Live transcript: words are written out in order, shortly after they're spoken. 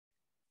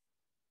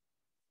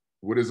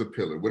What is a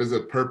pillar? What is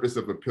the purpose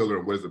of a pillar?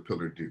 And what does a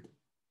pillar do?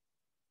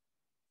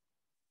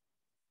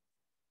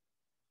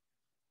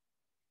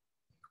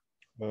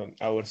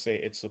 I would say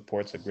it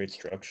supports a great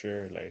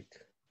structure, like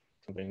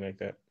something like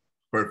that.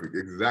 Perfect.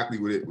 Exactly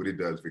what it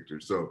does,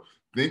 Victor. So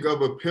think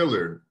of a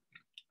pillar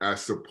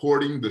as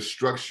supporting the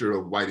structure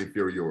of white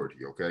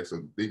inferiority. Okay.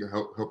 So think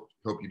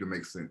help you to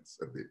make sense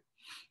of it.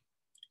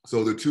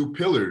 So the two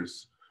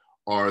pillars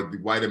are the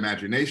white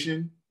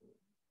imagination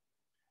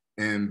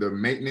and the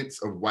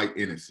maintenance of white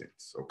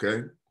innocence.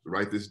 Okay. So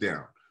write this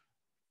down.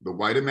 The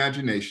white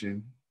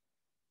imagination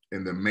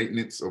and the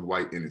maintenance of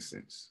white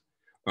innocence.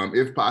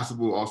 If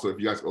possible, also, if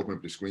you guys open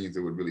up the screens,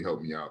 it would really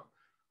help me out.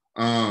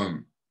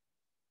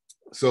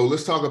 So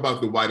let's talk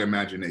about the white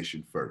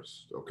imagination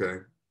first, okay?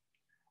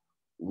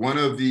 One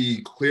of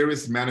the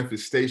clearest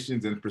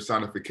manifestations and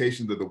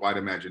personifications of the white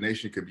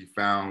imagination could be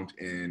found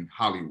in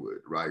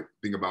Hollywood, right?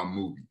 Think about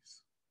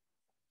movies.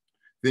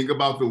 Think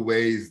about the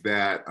ways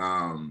that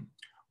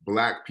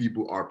Black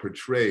people are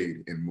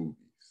portrayed in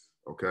movies,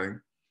 okay?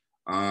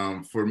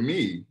 For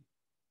me,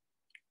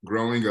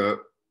 growing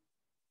up,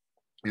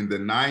 in the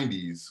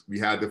 90s, we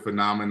had the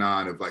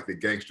phenomenon of like the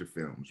gangster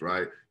films,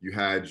 right? You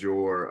had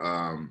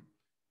your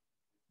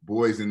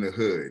Boys in the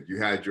Hood, you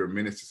had your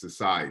Menace to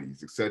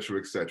Societies, et cetera,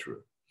 et cetera.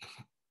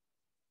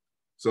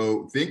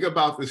 So think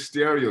about the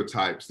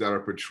stereotypes that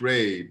are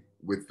portrayed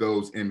with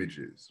those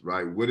images,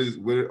 right? What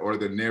are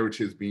the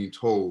narratives being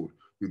told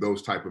through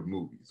those type of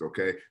movies,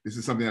 okay? This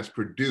is something that's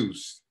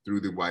produced through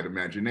the white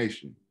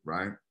imagination,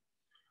 right?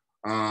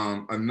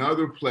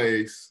 Another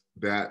place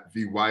that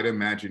the white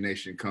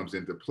imagination comes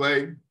into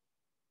play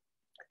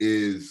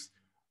is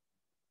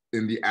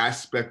in the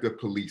aspect of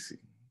policing,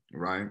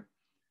 right?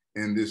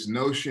 And this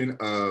notion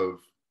of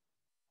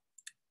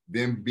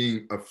them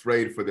being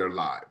afraid for their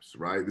lives,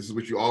 right? This is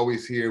what you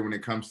always hear when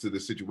it comes to the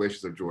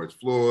situations of George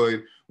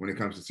Floyd, when it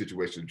comes to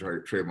situations of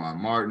Trayvon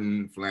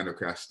Martin, Philando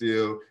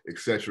Castile, et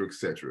cetera, et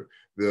cetera.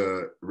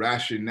 The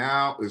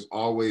rationale is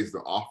always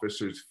the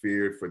officers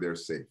feared for their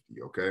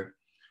safety, okay?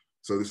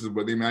 So this is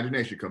where the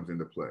imagination comes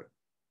into play.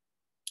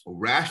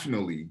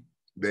 Rationally,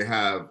 they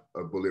have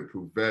a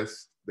bulletproof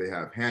vest, they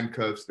have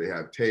handcuffs, they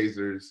have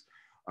tasers,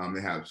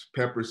 they have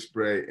pepper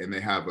spray, and they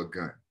have a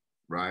gun,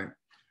 right?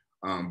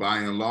 By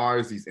and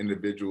large, these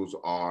individuals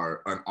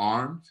are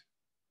unarmed,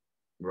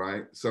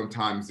 right?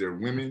 Sometimes they're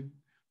women,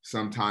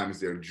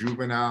 sometimes they're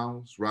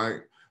juveniles,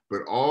 right?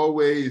 But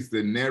always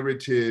the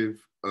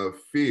narrative of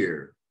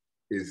fear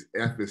is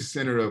at the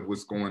center of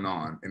what's going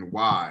on and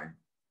why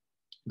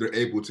they're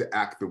able to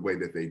act the way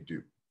that they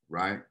do,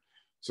 right?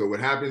 So what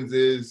happens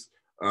is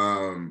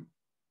Philando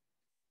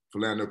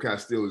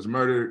Castile is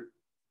murdered.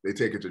 They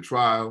take it to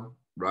trial,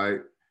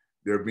 right?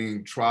 They're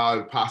being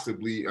tried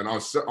possibly, and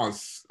on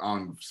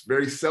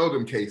very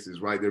seldom cases,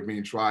 right? They're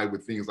being tried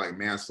with things like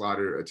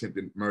manslaughter,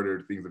 attempted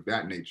murder, things of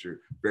that nature,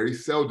 very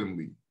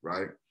seldomly,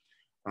 right?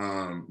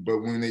 But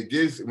when it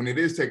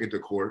is taken to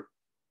court,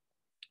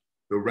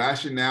 the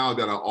rationale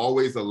that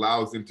always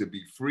allows them to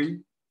be free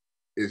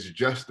is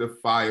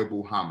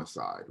justifiable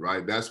homicide,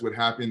 right? That's what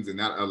happens, and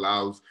that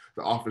allows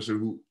the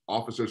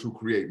officers who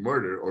create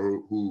murder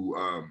or who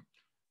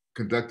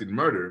conducted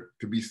murder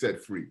to be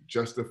set free.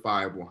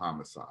 Justifiable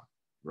homicide,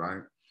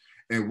 right?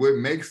 And what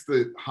makes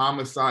the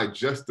homicide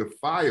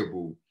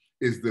justifiable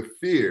is the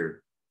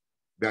fear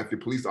that the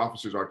police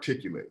officers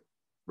articulate,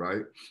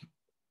 right?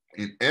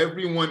 And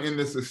everyone in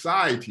the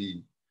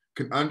society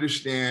can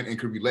understand and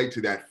can relate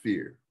to that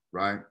fear,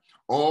 right?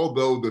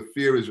 Although the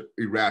fear is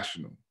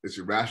irrational. It's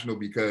irrational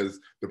because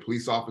the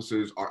police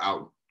officers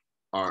are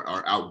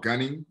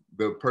outgunning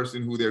the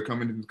person who they're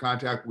coming into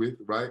contact with,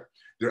 right?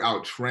 They're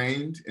out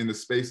trained in the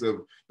space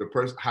of the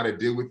person, how to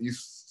deal with these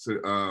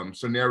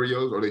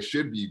scenarios, or they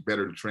should be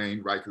better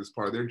trained, right? Because it's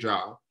part of their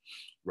job,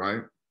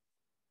 right?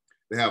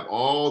 They have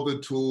all the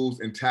tools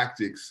and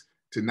tactics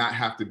to not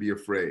have to be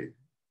afraid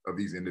of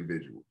these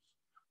individuals.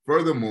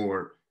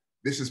 Furthermore,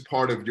 this is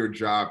part of your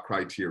job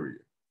criteria,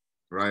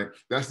 right?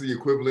 That's the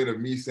equivalent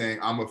of me saying,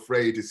 I'm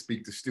afraid to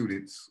speak to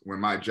students when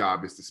my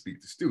job is to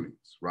speak to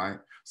students, right?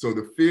 So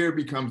the fear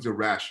becomes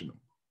irrational,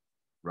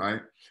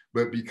 right?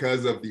 But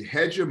because of the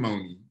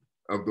hegemony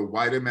of the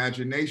white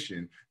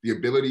imagination, the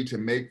ability to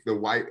make the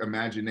white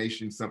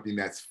imagination something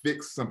that's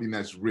fixed, something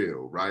that's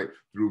real, right?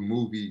 Through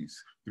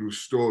movies, through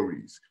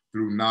stories,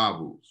 through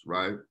novels,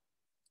 right?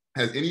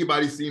 Has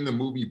anybody seen the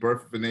movie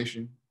Birth of a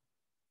Nation?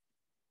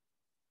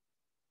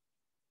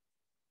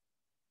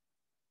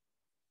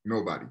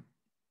 Nobody.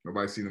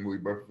 Nobody's seen the movie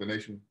Birth of a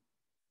Nation?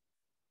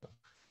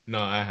 No,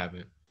 I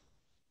haven't.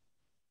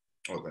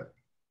 Okay.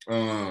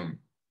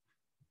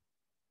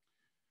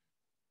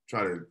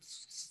 Try to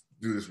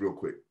do this real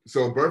quick.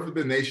 So Birth of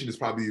the Nation is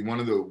probably one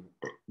of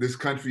this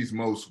country's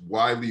most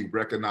widely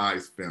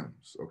recognized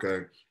films,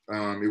 okay?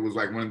 It was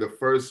like one of the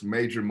first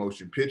major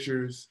motion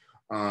pictures.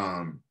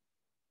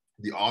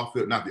 The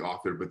author, not the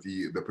author, but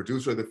the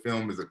producer of the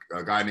film is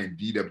a guy named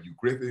D.W.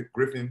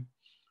 Griffin.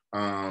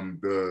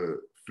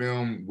 The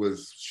film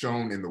was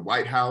shown in the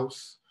White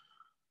House.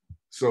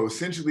 So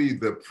essentially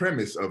the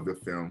premise of the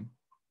film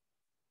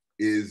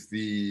is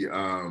the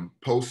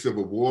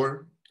post-Civil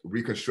War,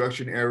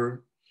 Reconstruction era.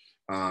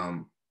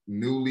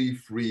 Newly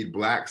freed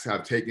Blacks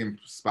have taken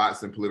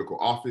spots in political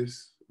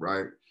office,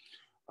 right?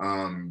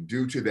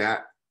 Due to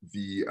that,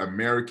 the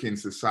American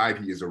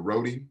society is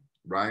eroding,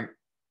 right?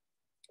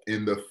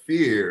 And the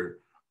fear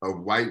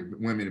of white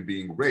women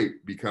being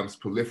raped becomes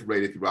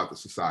proliferated throughout the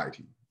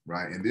society,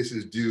 right? And this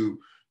is due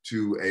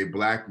to a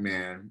Black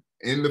man.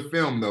 In the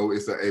film, though,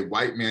 it's a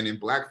white man in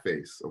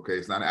blackface, okay?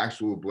 It's not an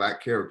actual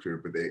Black character,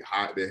 but they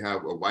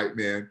have a white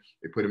man,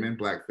 they put him in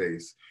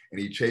blackface,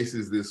 and he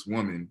chases this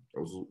woman,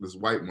 this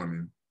white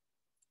woman,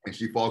 and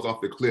she falls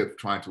off the cliff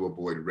trying to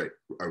avoid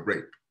a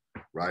rape,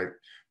 right?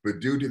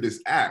 But due to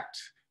this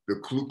act, the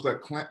Ku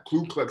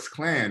Klux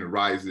Klan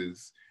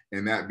rises,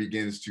 and that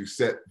begins to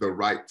set the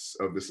rights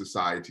of the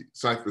society,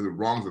 set the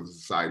wrongs of the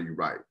society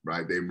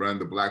right? They run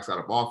the Blacks out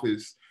of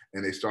office,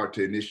 and they start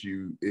to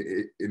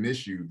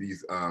initiate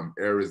these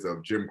eras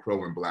of Jim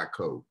Crow and Black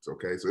codes,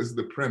 okay? So this is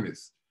the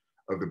premise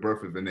of The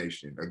Birth of the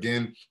Nation.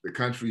 Again, the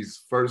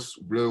country's first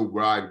real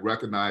wide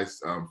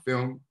recognized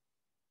film.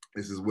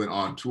 This went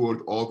on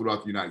tour all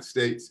throughout the United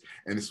States,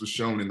 and this was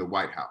shown in the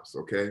White House,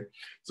 okay?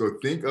 So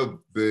think of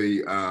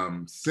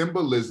the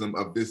symbolism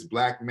of this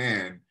Black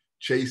man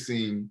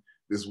chasing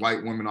this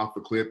white woman off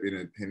the cliff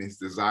in his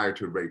desire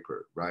to rape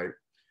her, right?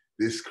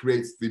 This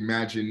creates the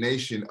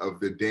imagination of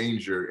the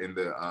danger and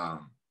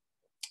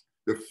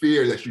the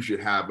fear that you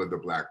should have of the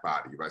Black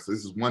body, right? So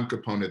this is one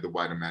component of the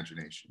white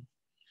imagination.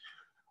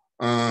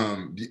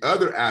 The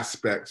other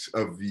aspect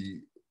of the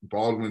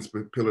Baldwin's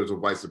pillars of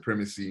white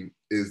supremacy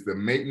is the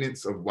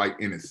maintenance of white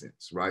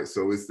innocence, right?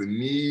 So it's the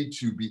need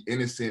to be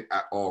innocent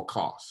at all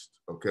costs,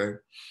 okay?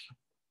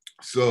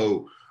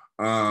 So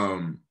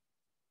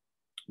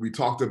we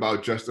talked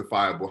about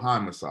justifiable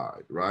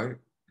homicide, right?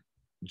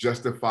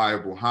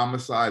 Justifiable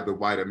homicide, the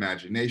white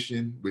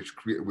imagination,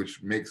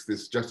 which makes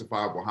this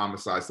justifiable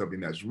homicide something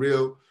that's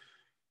real.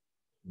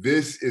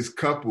 This is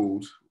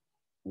coupled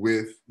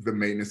with the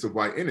maintenance of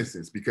white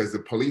innocence because the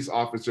police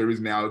officer is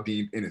now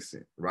deemed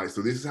innocent, right?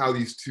 So this is how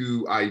these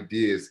two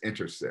ideas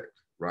intersect,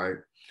 right?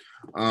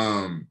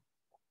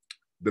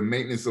 The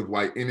maintenance of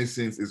white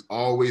innocence is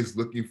always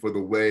looking for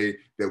the way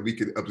that we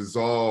could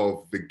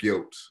absolve the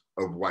guilt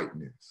of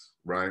whiteness,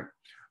 right?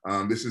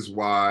 This is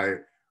why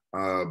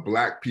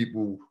Black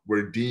people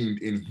were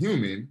deemed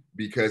inhuman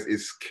because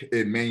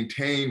it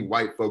maintained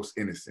white folks'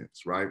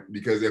 innocence, right?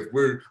 Because if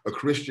we're a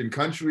Christian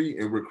country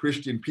and we're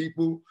Christian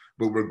people,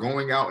 but we're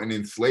going out and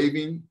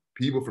enslaving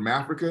people from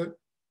Africa,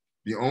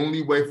 the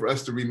only way for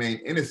us to remain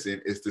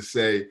innocent is to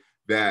say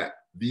that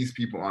these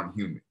people aren't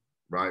human,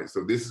 right?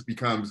 So this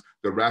becomes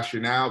the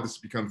rationale, this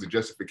becomes the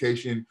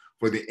justification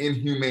for the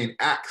inhumane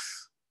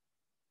acts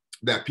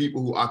that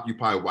people who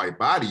occupy white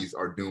bodies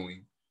are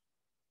doing.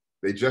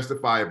 They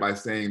justify it by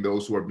saying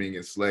those who are being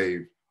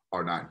enslaved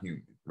are not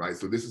human, right?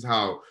 So this is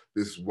how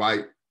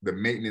the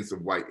maintenance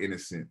of white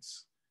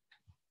innocence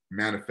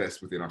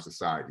manifests within our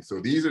society.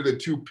 So these are the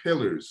two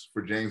pillars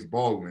for James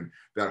Baldwin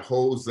that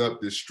holds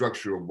up this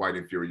structure of white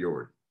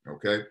inferiority,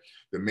 okay?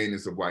 The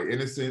maintenance of white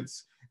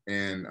innocence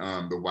and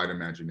the white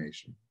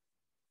imagination.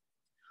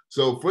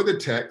 So for the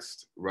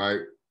text, right,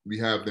 we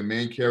have the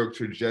main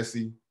character,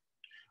 Jesse.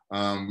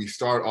 We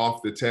start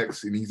off the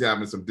text and he's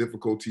having some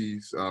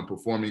difficulties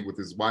performing with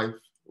his wife,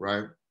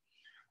 right?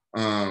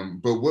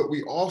 But what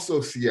we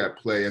also see at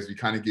play as we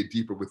kind of get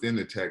deeper within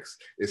the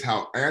text is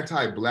how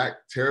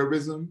anti-Black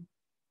terrorism,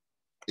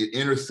 it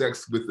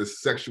intersects with the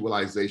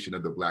sexualization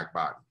of the Black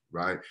body,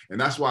 right? And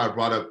that's why I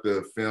brought up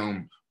the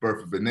film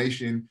Birth of a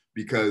Nation,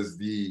 because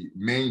the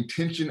main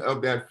tension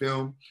of that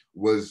film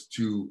was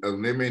to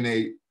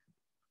eliminate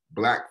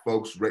Black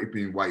folks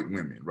raping white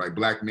women, right?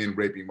 Black men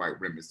raping white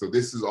women. So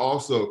this is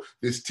also,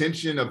 this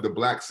tension of the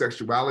Black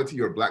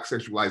sexuality or Black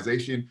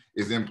sexualization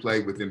is in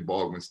play within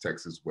Baldwin's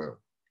text as well,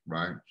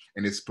 right?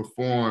 And it's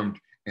performed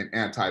in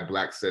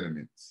anti-Black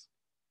sentiments.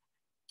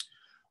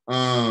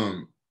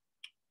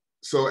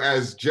 So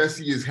as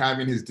Jesse is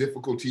having his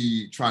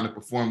difficulty trying to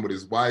perform with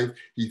his wife,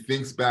 he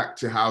thinks back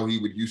to how he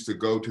would used to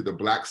go to the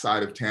Black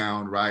side of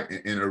town, right?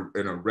 And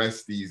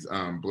arrest these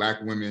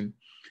Black women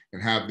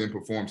and have them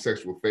perform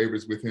sexual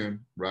favors with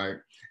him, right?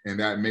 And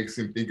that makes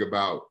him think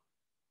about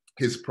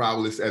his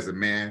prowess as a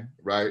man,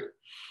 right?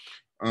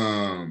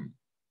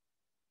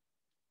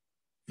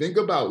 Think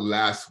about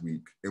last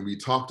week, and we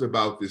talked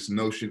about this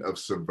notion of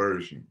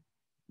subversion,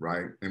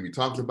 right? And we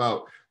talked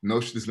about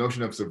this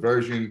notion of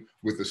subversion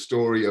with the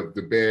story of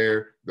the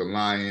bear, the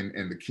lion,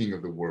 and the king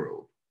of the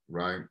world,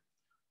 right?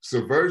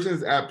 Subversion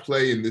is at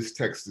play in this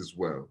text as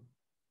well,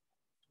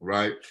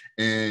 right?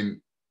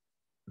 And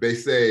they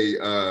say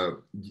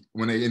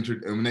when they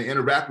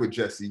interact with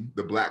Jesse,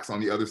 the Blacks on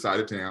the other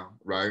side of town,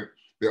 right?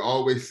 They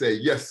always say,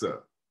 "Yes,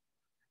 sir."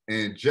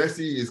 And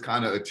Jesse is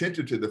kind of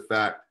attentive to the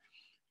fact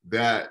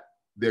that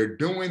they're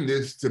doing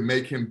this to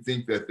make him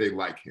think that they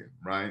like him,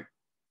 right?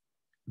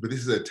 But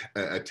this is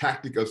a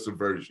tactic of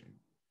subversion,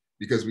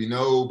 because we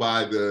know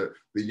by the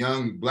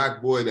young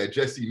Black boy that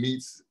Jesse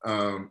meets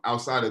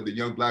outside of the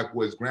young Black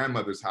boy's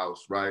grandmother's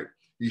house, right?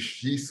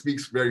 He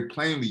speaks very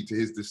plainly to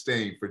his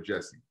disdain for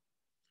Jesse,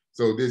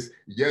 So this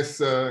yes,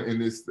 sir,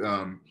 and this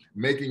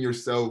making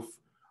yourself,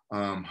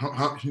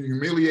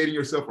 humiliating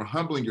yourself or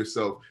humbling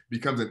yourself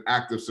becomes an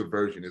act of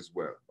subversion as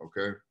well,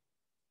 okay?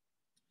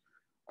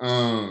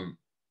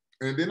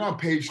 And then on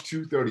page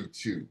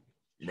 232,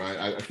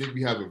 right, I think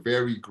we have a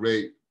very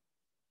great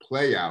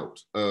play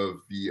out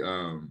of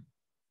the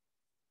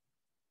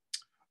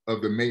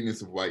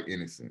maintenance of white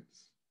innocence.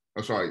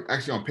 Oh, sorry,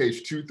 actually on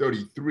page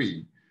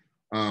 233,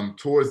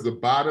 towards the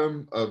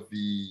bottom of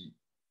the,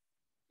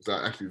 so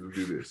actually we'll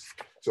do this.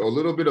 So a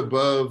little bit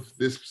above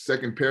this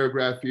second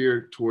paragraph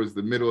here, towards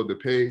the middle of the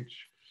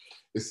page,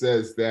 it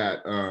says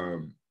that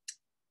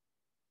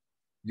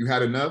you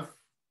had enough,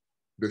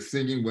 the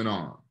singing went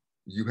on.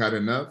 You had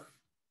enough,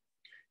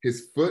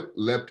 his foot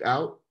leapt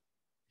out,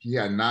 he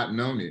had not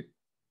known it.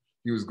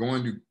 He was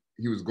going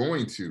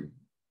to,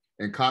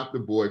 and caught the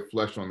boy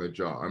flush on the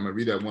jaw. I'm gonna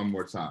read that one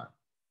more time.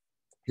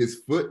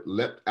 His foot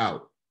leapt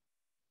out,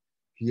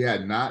 he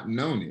had not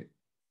known it,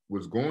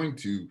 was going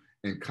to,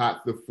 and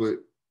caught the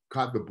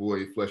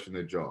boy flush in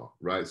the jaw,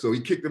 right? So he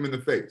kicked him in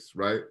the face,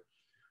 right?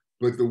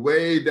 But the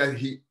way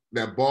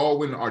that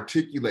Baldwin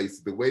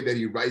articulates, the way that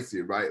he writes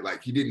it, right?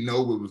 Like he didn't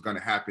know what was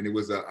gonna happen. It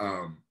was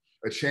a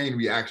chain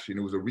reaction.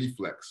 It was a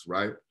reflex,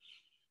 right?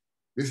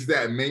 This is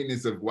that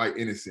maintenance of white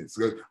innocence.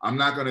 So I'm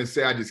not gonna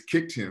say I just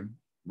kicked him,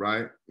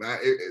 right?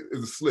 It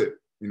was a slip.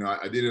 You know,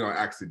 I did it on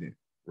accident,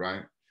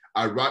 right?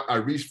 I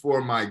reached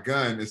for my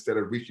gun instead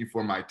of reaching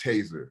for my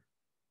taser.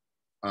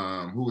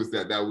 Who was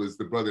that? That was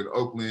the brother in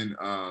Oakland,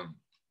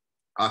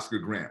 Oscar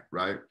Grant,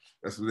 right?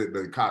 That's what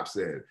the cop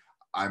said.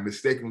 I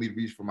mistakenly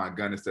reached for my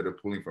gun instead of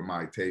pulling for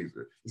my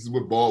taser. This is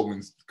what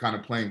Baldwin's kind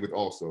of playing with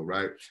also,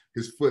 right?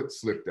 His foot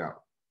slipped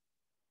out.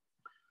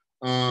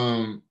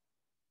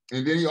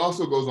 And then he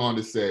also goes on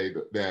to say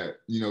that,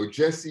 you know,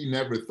 Jesse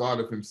never thought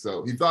of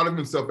himself. He thought of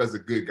himself as a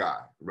good guy,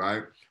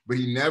 right? But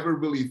he never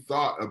really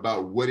thought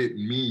about what it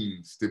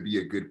means to be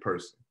a good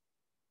person.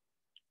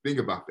 Think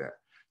about that.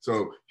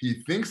 So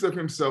he thinks of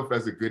himself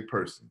as a good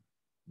person.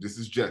 This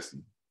is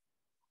Jesse.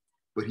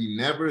 But he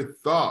never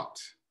thought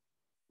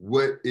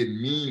what it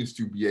means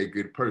to be a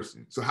good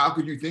person. So how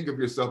could you think of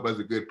yourself as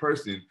a good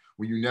person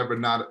when you never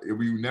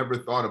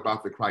thought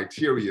about the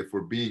criteria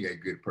for being a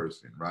good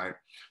person, right?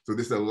 So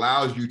this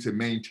allows you to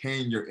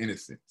maintain your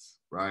innocence,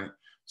 right?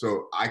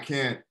 So I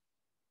cannot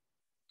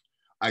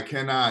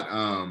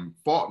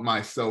fault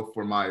myself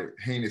for my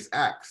heinous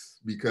acts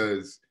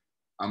because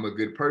I'm a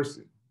good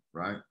person,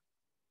 right?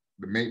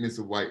 The maintenance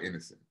of white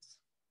innocence.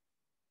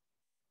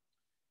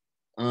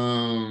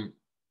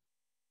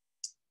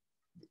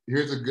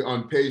 Here's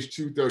on page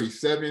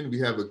 237, we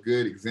have a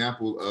good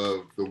example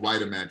of the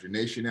white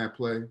imagination at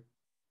play.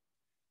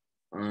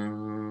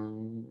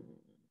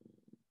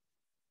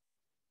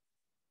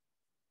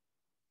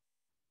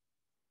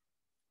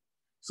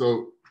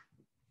 So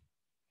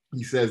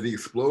he says, the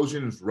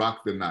explosions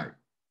rocked the night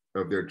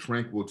of their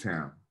tranquil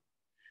town.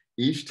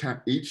 Each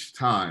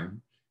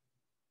time,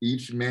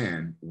 each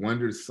man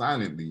wondered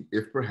silently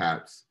if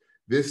perhaps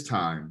this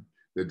time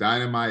the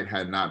dynamite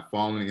had not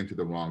fallen into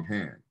the wrong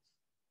hands.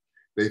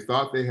 They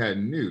thought they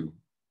had knew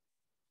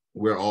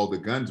where all the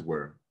guns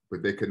were,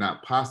 but they could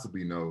not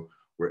possibly know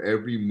where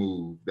every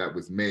move that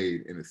was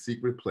made in a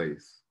secret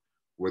place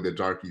where the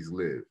darkies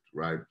lived,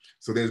 right?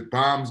 So there's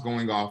bombs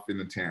going off in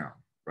the town,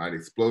 right?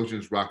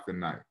 Explosions rock the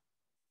night.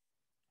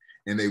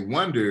 And they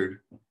wondered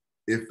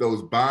if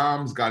those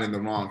bombs got in the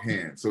wrong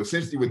hands. So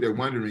essentially what they're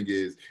wondering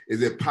is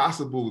it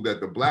possible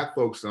that the black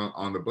folks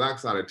on the black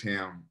side of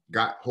town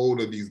got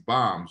hold of these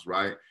bombs,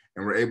 right?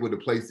 And were able to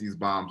place these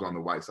bombs on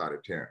the white side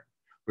of town.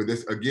 But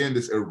this, again,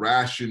 this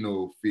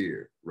irrational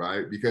fear,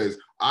 right? Because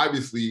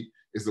obviously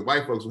it's the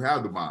white folks who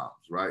have the bombs,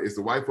 right? It's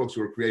the white folks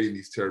who are creating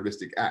these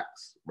terroristic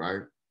acts,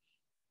 right?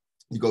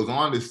 He goes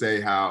on to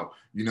say how,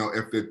 you know,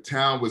 if the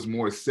town was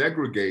more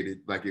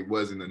segregated like it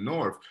was in the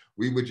North,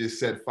 we would just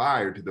set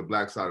fire to the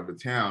black side of the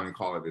town and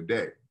call it a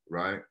day,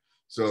 right?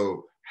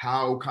 So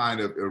how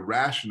kind of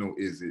irrational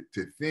is it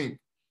to think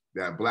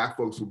that black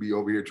folks will be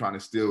over here trying to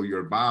steal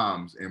your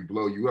bombs and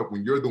blow you up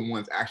when you're the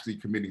ones actually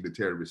committing the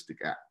terroristic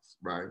acts,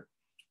 right?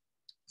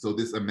 So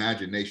this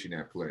imagination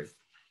at play,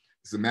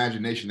 this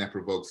imagination that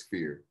provokes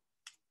fear.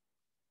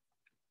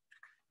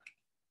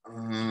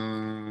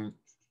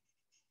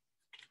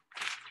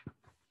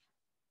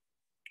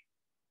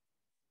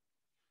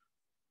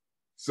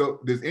 So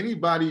does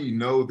anybody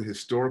know the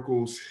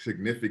historical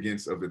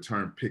significance of the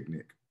term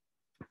picnic?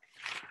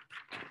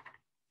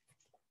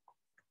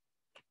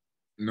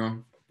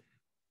 No?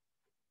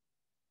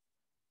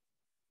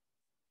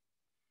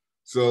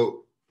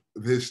 So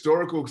the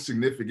historical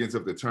significance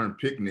of the term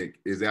picnic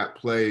is at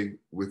play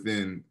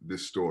within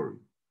this story.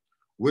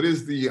 What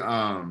is the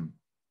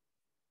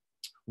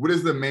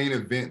main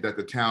event that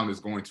the town is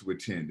going to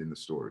attend in the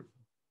story?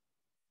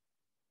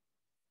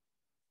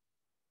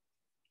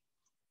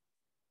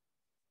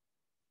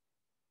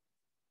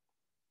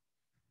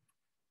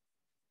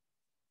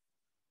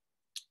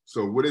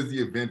 So what is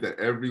the event that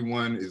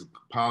everyone is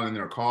piling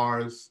their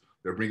cars,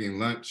 they're bringing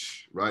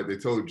lunch, right? They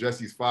told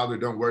Jesse's father,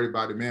 don't worry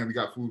about it, man, we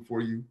got food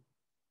for you.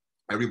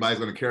 Everybody's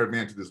going to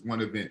caravan to this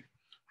one event.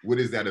 What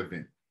is that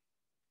event?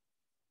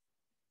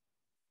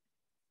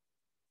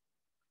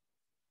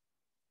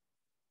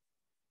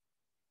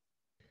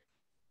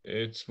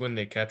 It's when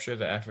they capture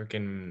the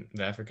African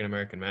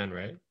American man,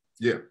 right?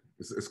 Yeah,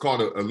 it's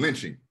called a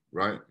lynching,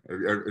 right?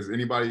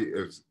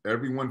 Is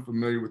everyone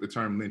familiar with the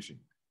term lynching?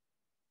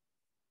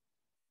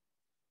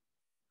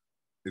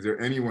 Is there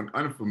anyone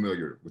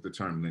unfamiliar with the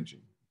term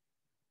lynching?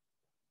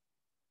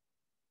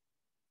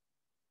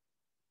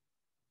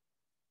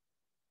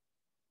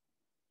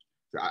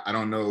 I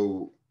don't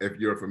know if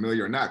you're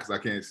familiar or not because I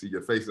can't see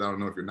your faces. I don't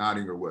know if you're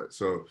nodding or what.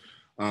 So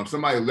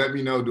somebody let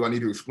me know, do I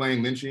need to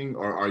explain lynching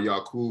or are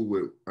y'all cool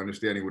with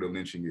understanding what a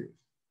lynching is?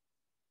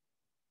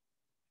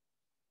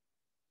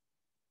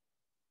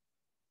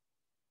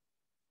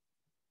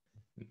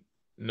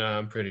 No,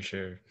 I'm pretty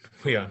sure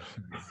we all know.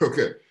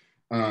 Okay.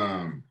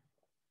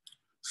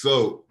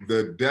 So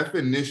the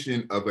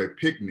definition of a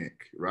picnic,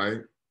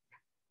 right,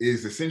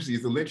 is essentially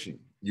it's a lynching.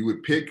 You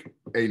would pick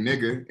a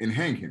nigga and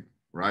hang him,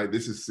 right?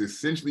 This is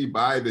essentially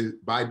by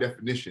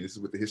definition, this is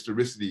what the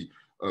historicity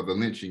of a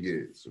lynching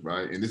is,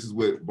 right? And this is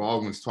what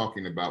Baldwin's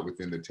talking about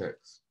within the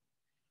text.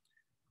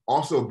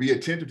 Also, be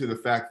attentive to the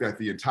fact that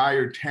the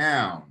entire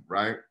town,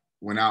 right,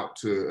 went out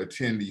to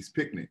attend these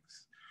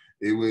picnics.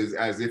 It was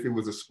as if it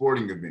was a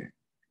sporting event,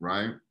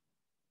 right?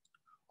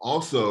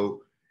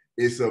 Also,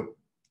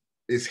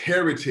 it's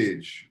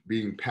heritage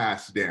being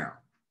passed down,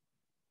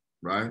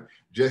 right?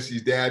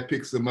 Jesse's dad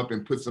picks him up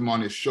and puts him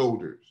on his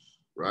shoulders,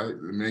 right?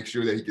 To make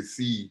sure that he can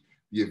see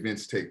the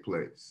events take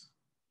place.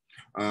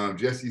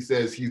 Jesse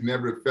says he's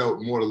never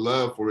felt more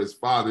love for his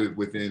father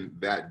within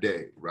that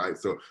day, right?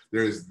 So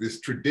there's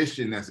this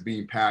tradition that's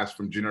being passed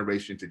from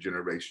generation to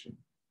generation.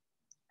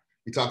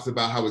 He talks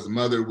about how his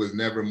mother was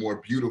never more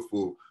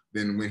beautiful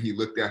than when he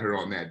looked at her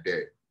on that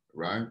day,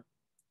 right?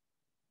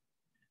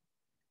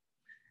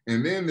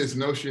 And then this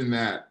notion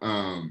that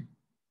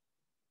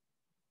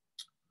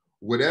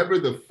whatever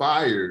the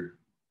fire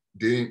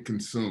didn't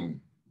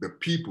consume, the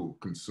people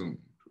consumed,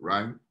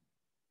 right?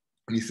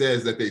 And he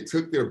says that they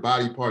took their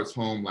body parts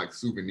home like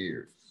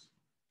souvenirs.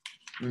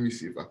 Let me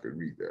see if I could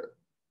read that.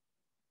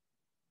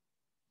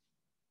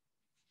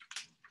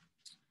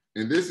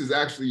 And this is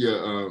actually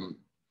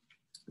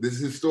this is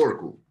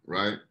historical,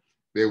 right?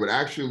 They would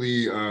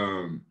actually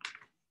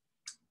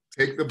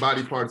take the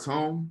body parts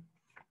home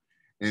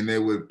and they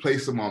would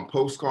place them on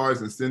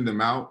postcards and send them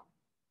out.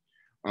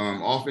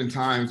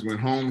 Oftentimes when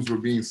homes were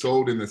being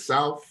sold in the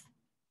South,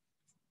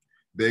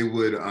 they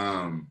would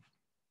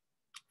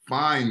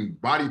find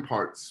body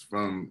parts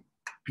from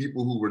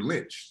people who were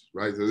lynched,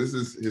 right? So this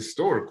is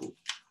historical.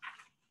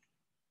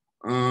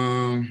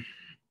 All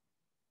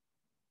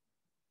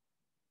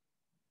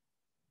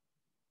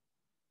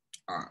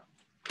right.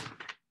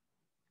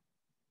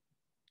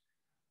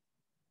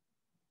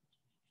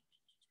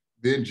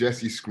 Then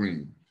Jesse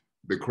screamed.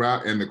 The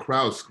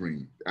crowd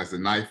screamed as the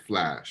knife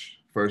flashed,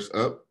 first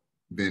up,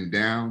 then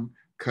down,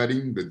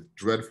 cutting the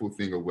dreadful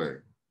thing away,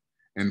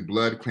 and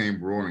blood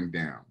came roaring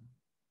down.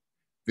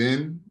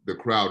 Then the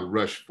crowd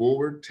rushed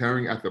forward,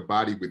 tearing at the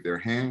body with their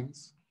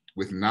hands,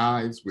 with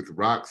knives, with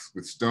rocks,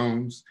 with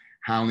stones,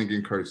 howling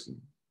and cursing,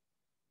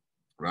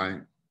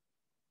 right?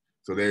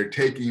 So they're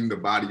taking the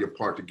body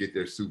apart to get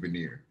their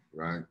souvenir,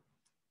 right?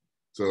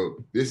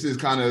 So this is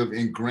kind of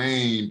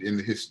ingrained in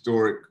the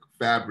historic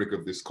fabric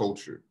of this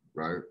culture,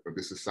 right? Of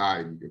this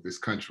society, of this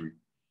country.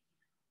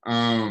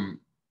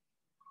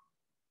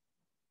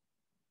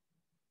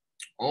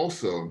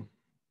 Also,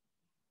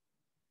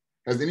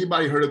 has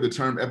anybody heard of the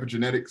term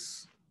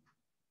epigenetics?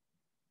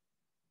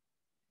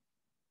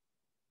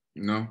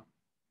 No?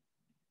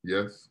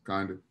 Yes,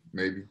 kind of,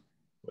 maybe.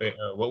 Wait,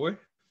 what word?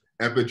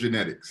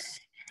 Epigenetics.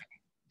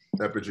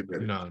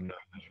 Epigenetics. No.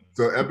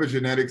 So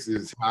epigenetics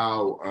is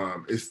how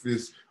it's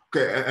this.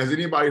 Okay, has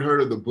anybody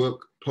heard of the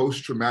book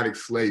Post-Traumatic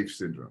Slave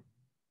Syndrome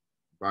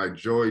by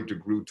Joy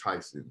DeGruy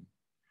Tyson?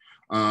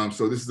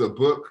 So this is a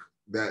book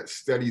that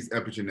studies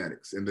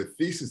epigenetics, and the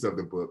thesis of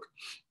the book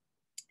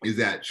is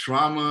that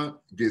trauma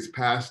gets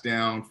passed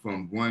down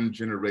from one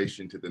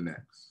generation to the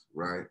next,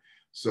 right?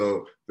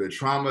 So the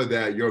trauma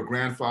that your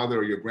grandfather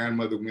or your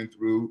grandmother went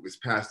through is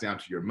passed down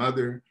to your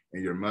mother,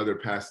 and your mother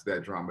passes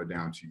that trauma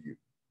down to you.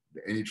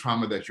 Any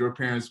trauma that your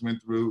parents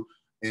went through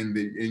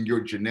in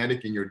your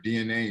genetic, in your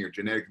DNA, and your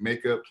genetic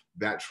makeup,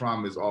 that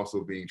trauma is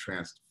also being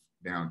transferred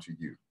down to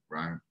you,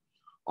 right?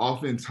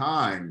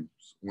 Oftentimes,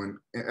 when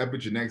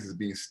epigenetics is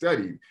being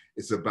studied,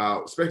 it's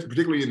about, especially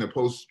particularly in the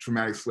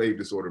post-traumatic slave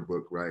disorder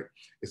book, right?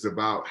 It's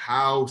about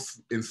how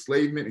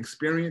enslavement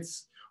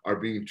experience are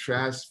being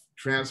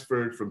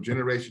transferred from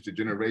generation to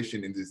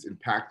generation and is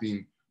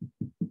impacting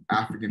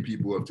African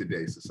people of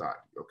today's society,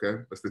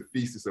 okay? That's the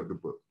thesis of the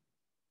book.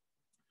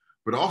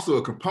 But also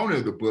a component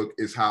of the book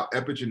is how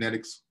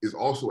epigenetics is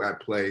also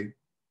at play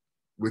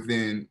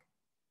within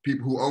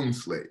people who own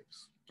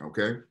slaves,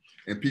 okay?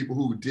 And people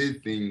who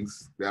did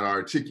things that are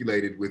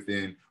articulated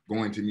within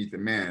going to meet the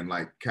man,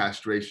 like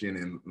castration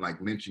and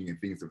like lynching and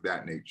things of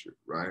that nature,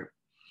 right?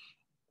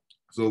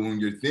 So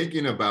when you're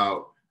thinking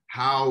about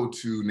how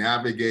to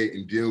navigate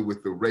and deal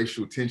with the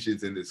racial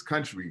tensions in this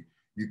country,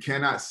 you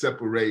cannot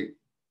separate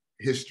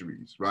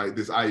histories, right?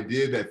 This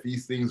idea that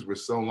these things were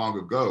so long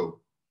ago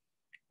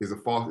is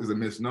a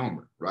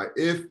misnomer, right?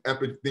 If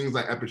things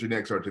like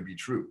epigenetics are to be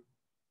true,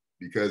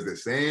 because the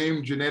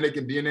same genetic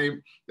and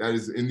DNA that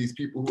is in these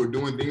people who are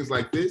doing things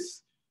like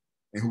this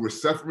and who are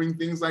suffering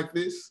things like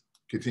this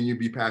continue to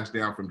be passed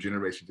down from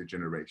generation to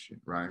generation,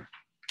 right?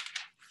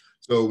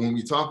 So when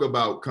we talk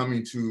about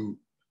coming to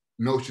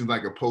notions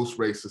like a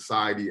post-race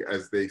society,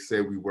 as they say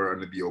we were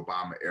under the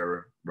Obama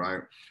era,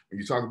 right? When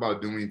you talk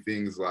about doing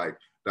things like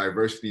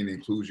diversity and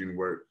inclusion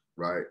work,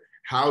 right?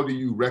 How do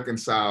you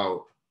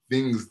reconcile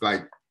things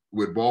like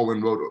what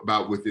Baldwin wrote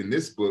about within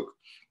this book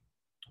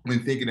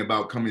when thinking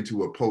about coming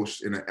to a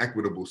post in an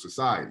equitable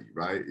society,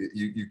 right?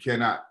 You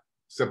cannot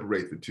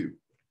separate the two.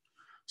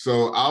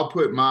 So I'll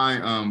put my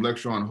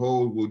lecture on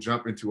hold. We'll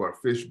jump into our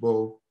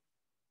fishbowl.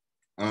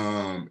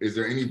 Is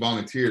there any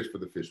volunteers for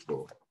the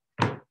fishbowl?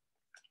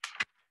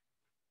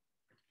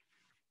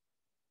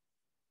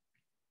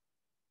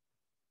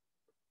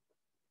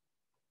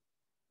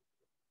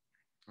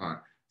 All right.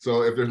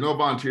 So if there's no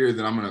volunteers,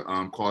 then I'm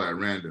gonna call it at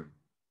random.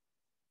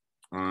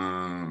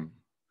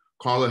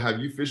 Carla, have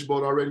you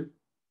fishbowled already?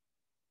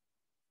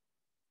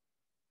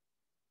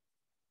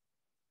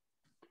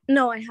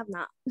 No, I have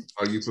not.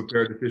 Are you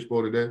prepared to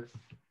fishbowl today?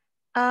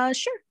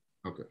 Sure.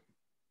 Okay.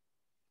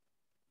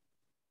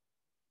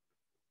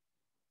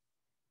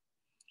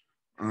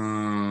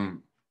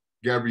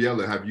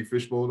 Gabriella, have you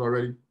fishbowled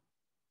already?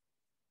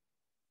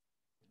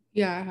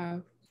 Yeah, I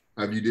have.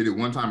 Have you did it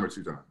one time or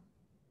two times?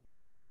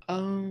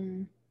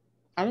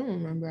 I don't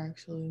remember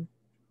actually.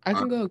 I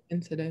can go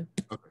again today.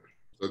 Okay.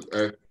 So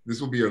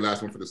this will be your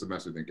last one for the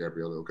semester then,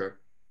 Gabriella, okay?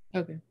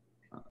 Okay.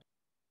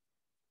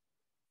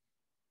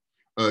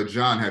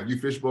 John, have you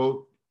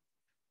fishbowled?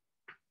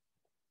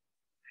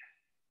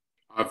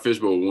 I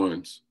fishbowled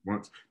once.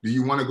 Once. Do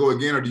you want to go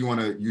again or do you want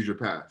to use your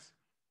pass?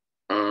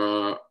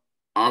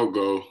 I'll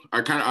go.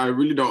 I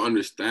really don't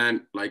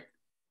understand. Like,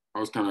 I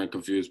was kind of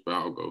confused, but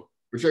I'll go.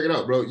 But check it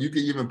out, bro. You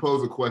can even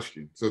pose a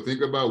question. So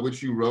think about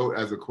what you wrote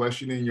as a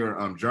question in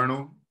your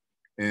journal,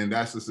 and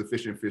that's a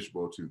sufficient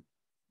fishbowl too.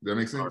 Does that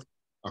make sense?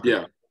 Okay.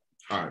 Yeah.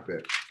 All right,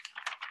 bet.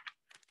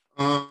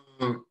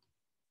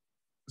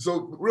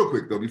 So real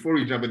quick though, before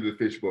we jump into the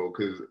fishbowl,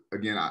 because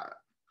again,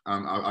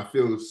 I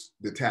feel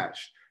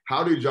detached.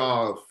 How did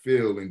y'all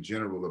feel in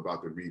general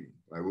about the reading?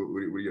 Like, what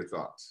are your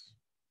thoughts?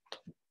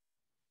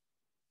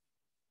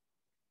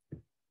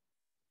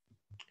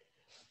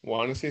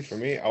 Well, honestly, for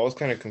me, I was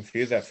kind of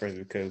confused at first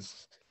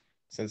because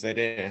since I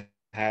didn't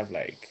have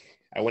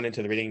I went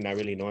into the reading not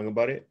really knowing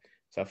about it.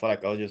 So I felt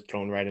like I was just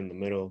thrown right in the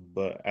middle.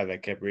 But as I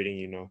kept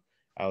reading,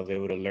 I was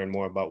able to learn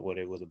more about what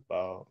it was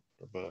about.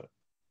 But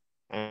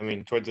I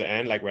mean, towards the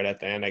end, like right at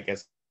the end, I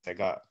guess I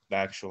got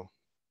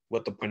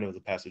what the point of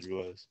the passage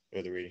was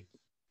or the reading.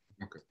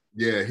 Okay.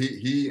 Yeah,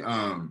 he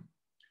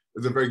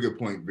it's a very good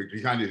point, Victor.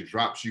 He kind of just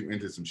drops you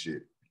into some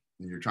shit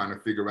and you're trying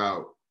to figure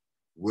out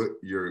what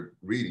you're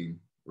reading,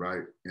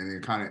 right? And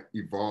it kind of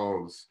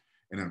evolves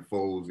and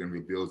unfolds and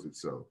reveals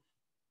itself.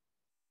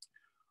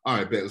 All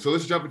right, bet. So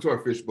let's jump into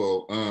our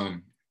fishbowl.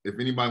 If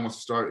anybody wants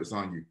to start, it's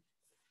on you.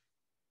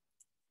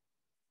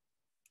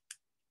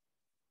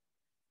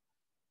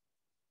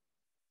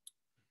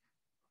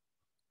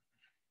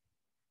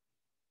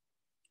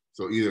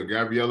 So either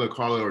Gabriella,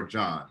 Carla, or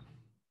John.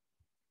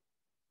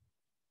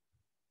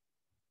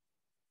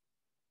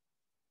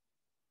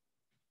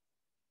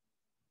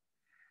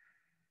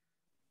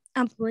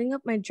 I'm pulling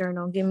up my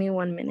journal. Give me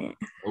 1 minute.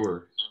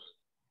 Or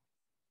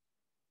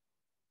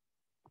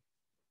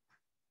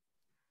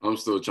I'm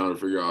still trying to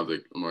figure out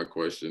my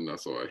question.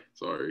 That's why.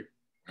 Sorry.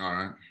 all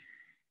right.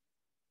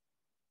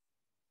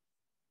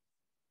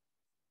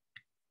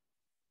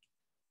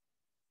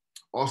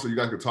 Also, you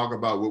guys could talk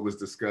about what was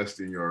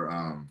discussed in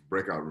your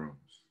breakout rooms.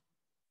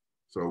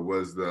 So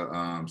was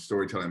the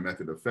storytelling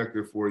method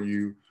effective for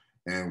you?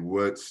 And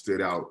what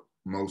stood out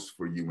most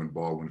for you in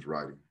Baldwin's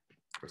writing?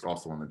 It's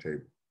also on the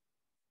table.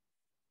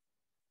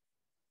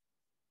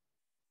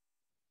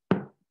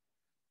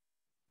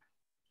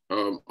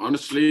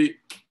 Honestly,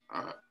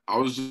 I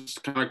was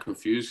just kind of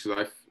confused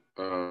because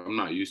I'm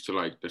not used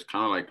to there's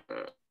kind of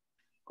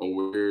a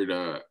weird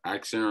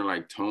accent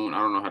or tone. I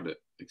don't know how to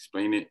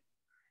explain it,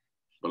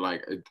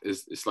 but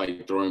it's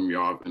like throwing me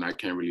off, and I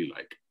can't really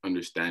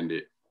understand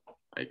it.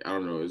 I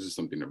don't know. It's just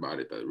something about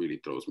it that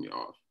really throws me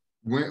off.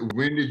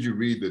 When did you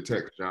read the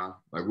text, John?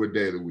 Like what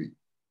day of the week?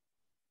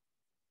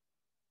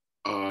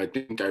 I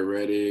think I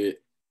read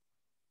it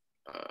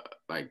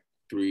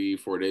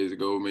 3-4 days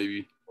ago,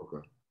 maybe.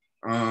 Okay.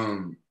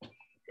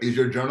 Is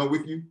your journal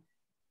with you?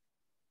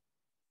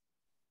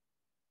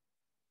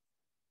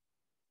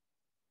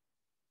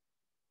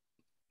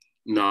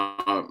 No,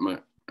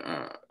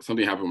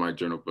 something happened in my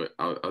journal, but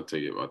I'll tell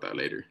you about that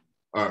later.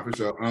 All right, for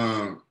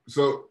sure.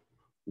 So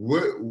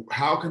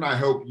how can I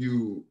help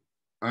you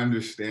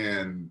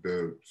understand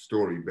the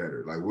story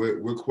better? Like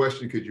what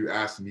question could you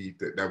ask me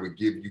that would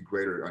give you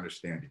greater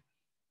understanding?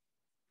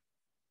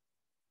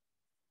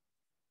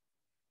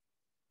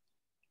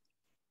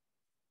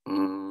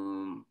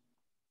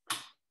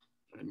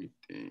 Let me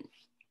think.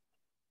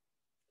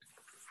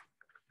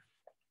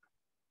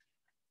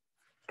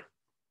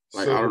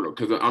 Like, I don't know,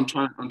 because I'm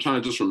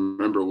trying to just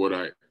remember what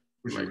I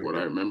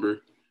remember.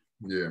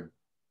 Yeah.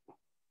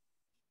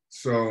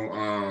 So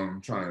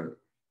trying to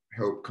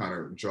help kind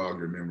of jog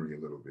your memory a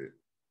little bit.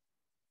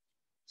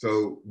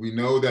 So we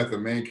know that the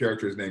main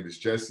character's name is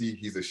Jesse.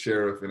 He's a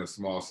sheriff in a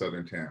small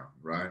southern town,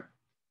 right?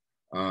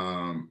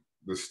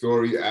 The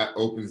story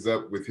opens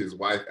up with his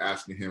wife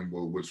asking him,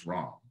 well, what's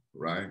wrong,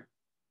 right?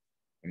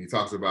 And he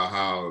talks about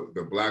how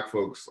the Black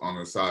folks on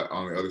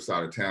the other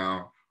side of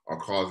town are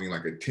causing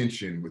like a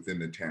tension within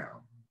the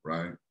town,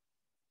 right?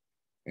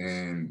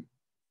 And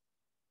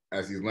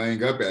as he's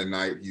laying up at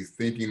night, he's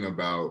thinking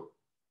about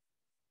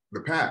the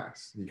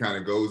past. He kind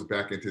of goes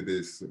back into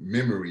this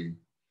memory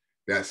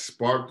that's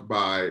sparked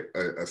by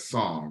a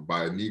song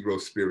by a Negro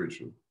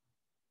spiritual,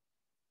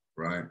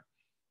 right?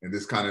 And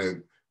this kind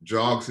of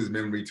jogs his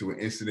memory to an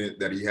incident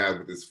that he had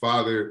with his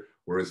father,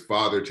 where his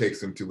father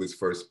takes him to his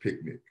first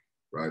picnic,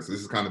 right? So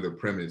this is kind of the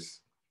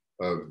premise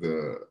of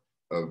the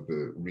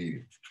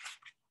reading.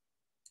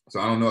 So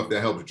I don't know if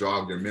that helps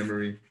jog your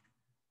memory,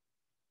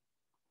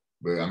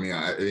 but I mean,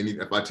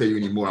 if I tell you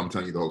any more, I'm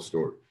telling you the whole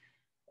story.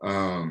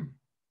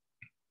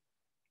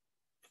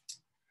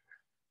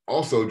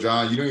 Also,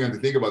 John, you don't even have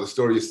to think about the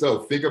story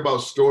yourself. Think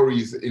about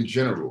stories in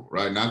general,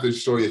 right? Not the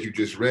story that you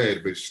just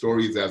read, but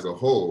stories as a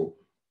whole.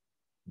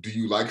 Do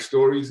you like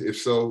stories? If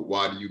so,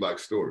 why do you like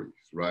stories,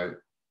 right?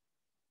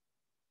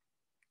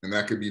 And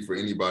that could be for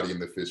anybody in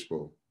the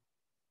fishbowl.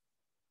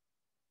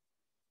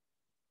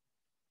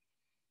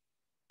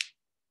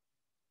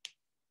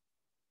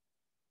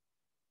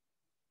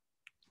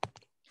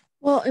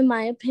 Well, in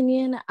my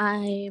opinion,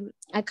 I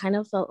kind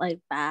of felt like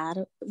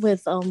bad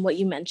with what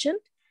you mentioned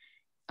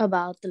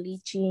about the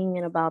leeching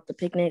and about the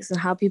picnics and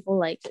how people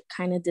like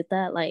kind of did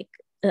that, like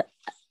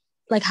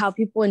how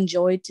people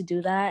enjoyed to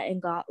do that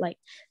and got like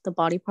the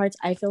body parts.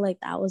 I feel like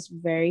that was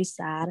very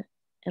sad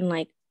and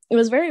like it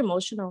was very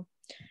emotional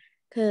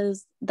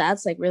because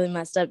that's like really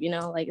messed up, you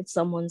know, like if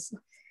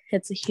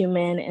it's a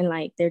human and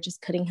like they're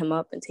just cutting him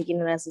up and taking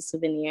it as a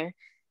souvenir.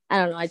 I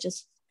don't know, I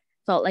just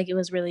felt like it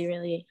was really,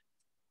 really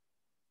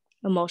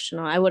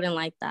emotional. I wouldn't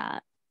like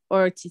that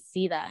or to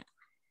see that.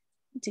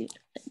 Dude.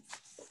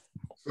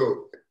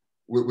 So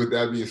with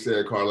that being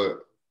said, Carla,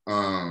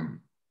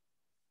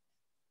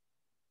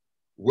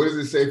 what does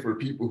it say for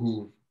people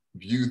who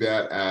view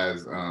that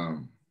as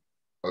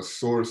a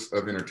source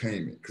of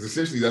entertainment? Because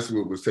essentially that's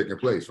what was taking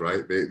place,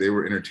 right? They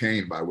were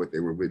entertained by what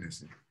they were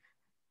witnessing.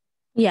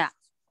 Yeah.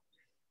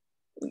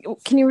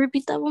 Can you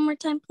repeat that one more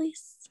time,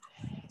 please?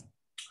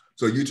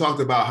 So you talked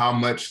about how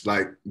much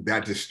like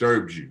that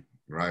disturbed you,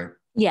 right?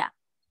 Yeah.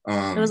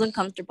 It was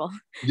uncomfortable.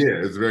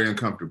 Yeah, it's very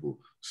uncomfortable.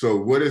 So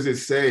what does it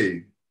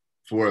say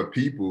for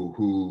people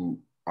who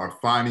are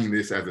finding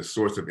this as a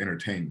source of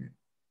entertainment?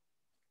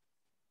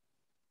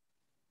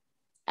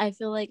 I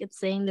feel like it's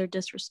saying they're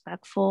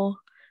disrespectful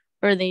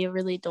or they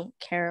really don't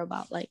care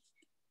about like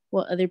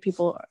what other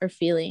people are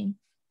feeling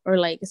or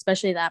like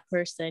especially that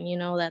person, you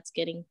know, that's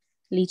getting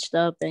leached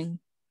up and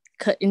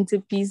cut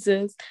into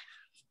pieces.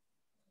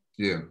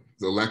 Yeah,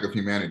 the lack of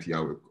humanity,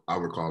 I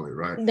would call it,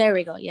 right? There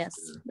we go. Yes,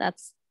 yeah.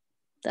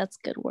 That's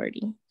good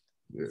wording.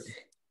 Yeah.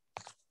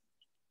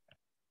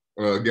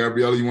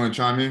 Gabriella, you want to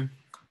chime in?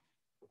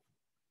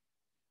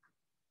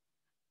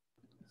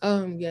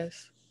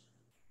 Yes.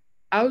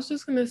 I was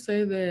just gonna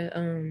say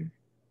that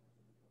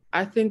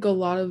I think a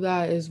lot of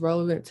that is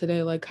relevant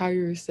today, like how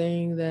you were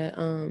saying that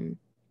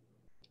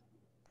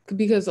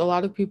because a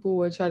lot of people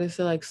would try to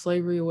say like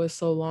slavery was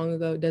so long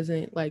ago, it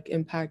doesn't like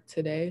impact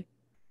today.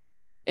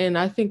 And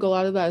I think a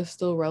lot of that is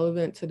still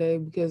relevant today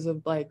because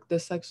of like the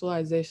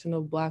sexualization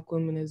of Black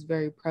women is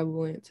very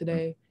prevalent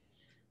today,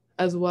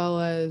 as well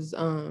as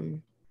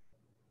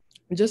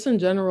just in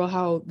general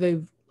how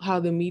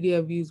the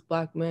media views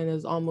Black men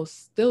as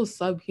almost still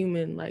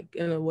subhuman, like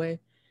in a way.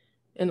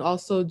 And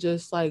also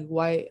just like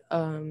white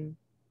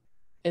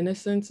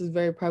innocence is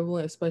very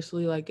prevalent,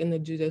 especially like in the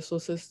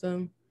judicial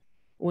system.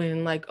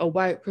 When like a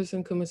white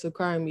person commits a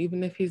crime,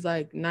 even if he's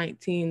like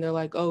 19, they're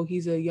like, oh,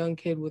 he's a young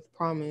kid with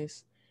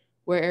promise.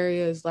 Where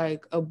areas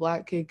like a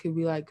Black kid could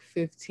be like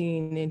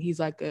 15 and he's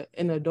like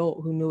an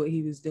adult who knew what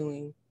he was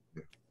doing.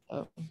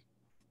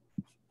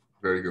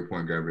 Very good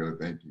point, Gabriella.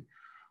 Thank you.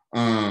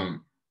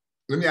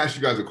 Let me ask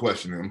you guys a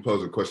question. I'm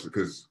pose a question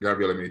because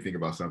Gabriella made me think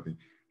about something.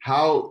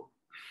 I'm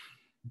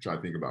trying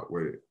to think about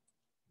where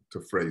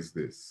to phrase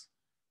this.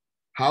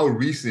 How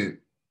recent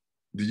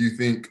do you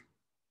think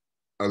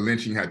a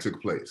lynching had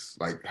took place?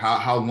 Like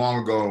how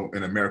long ago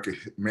in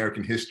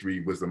American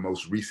history was the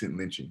most recent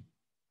lynching?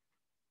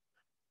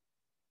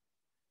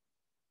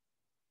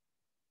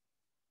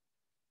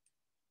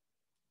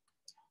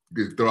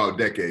 You could throw out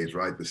decades,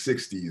 right? The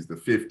 60s, the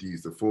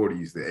 50s, the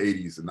 40s, the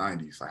 80s, the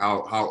 90s. Like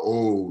how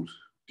old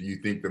do you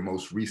think the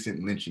most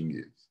recent lynching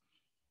is?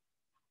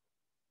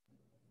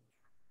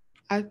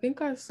 I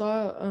think I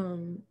saw,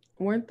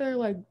 weren't there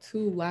like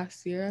 2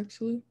 last year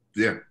actually?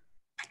 Yeah,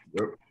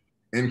 yep.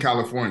 In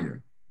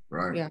California,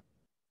 right? Yeah.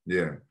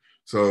 Yeah.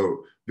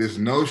 So this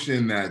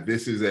notion that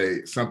this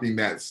is something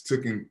that's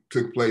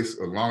took place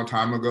a long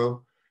time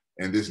ago,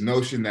 and this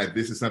notion that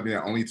this is something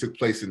that only took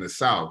place in the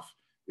South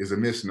is a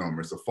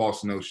misnomer. It's a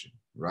false notion,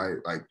 right?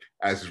 Like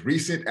as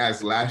recent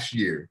as last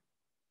year,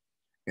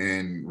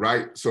 and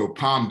right, so the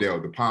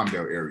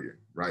Palmdale area,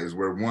 right, is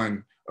where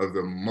one of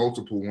the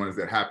multiple ones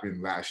that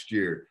happened last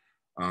year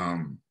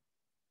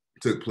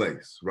took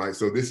place, right?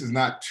 So this is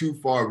not too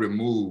far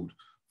removed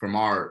from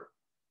our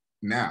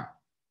now,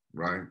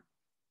 right?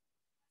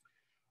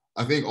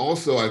 I think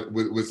also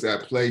what's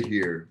at play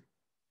here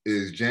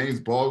is James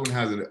Baldwin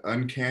has an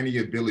uncanny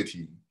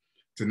ability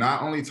to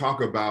not only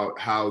talk about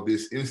how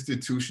this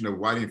institution of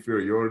white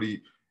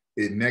inferiority,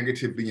 it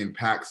negatively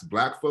impacts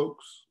Black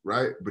folks,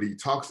 right? But he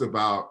talks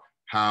about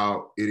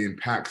how it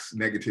impacts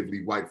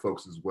negatively white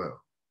folks as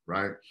well,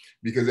 right?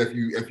 Because if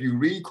you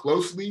read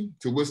closely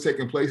to what's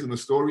taking place in the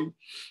story,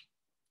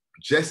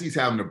 Jesse's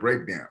having a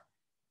breakdown,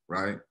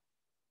 right?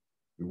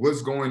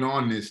 What's going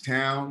on in this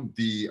town,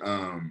 the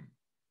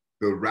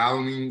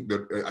rallying,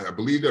 I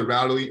believe they're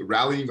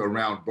rallying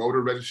around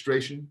voter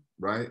registration,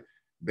 right?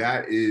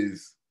 That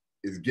is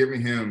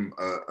giving him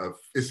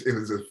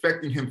it's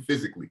affecting him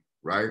physically,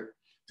 right?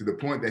 To the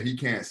point that he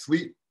can't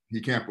sleep, he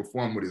can't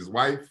perform with his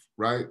wife,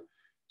 right?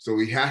 So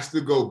he has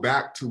to go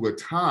back to a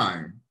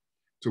time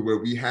to where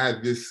we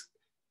had this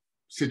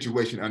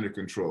situation under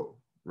control,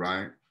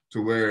 right?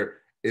 To where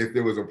if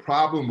there was a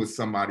problem with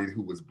somebody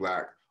who was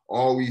Black,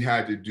 all we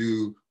had to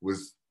do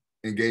was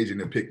engage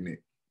in a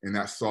picnic, and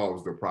that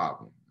solves the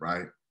problem,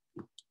 right?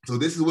 So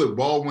this is what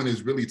Baldwin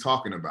is really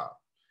talking about.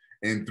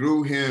 And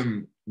through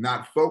him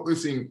not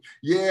focusing,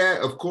 yeah,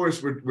 of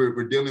course,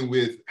 we're dealing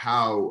with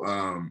how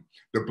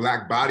the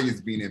Black body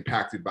is being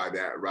impacted by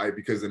that, right?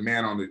 Because the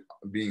man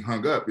being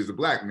hung up is a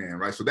Black man,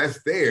 right? So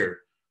that's there,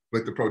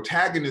 but the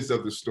protagonist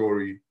of the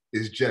story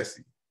is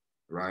Jesse,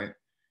 right?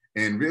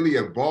 And really,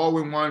 if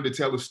Baldwin wanted to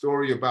tell a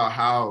story about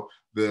how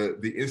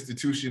the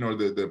institution or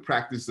the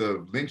practice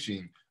of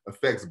lynching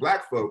affects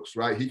Black folks,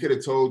 right? He could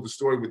have told the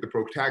story with the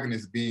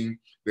protagonist being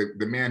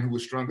the man who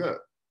was strung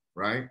up,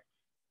 right?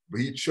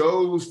 But he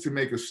chose to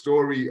make a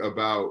story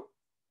about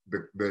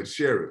the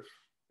sheriff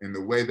and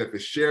the way that the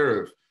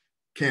sheriff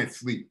can't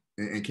sleep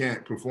and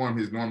can't perform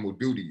his normal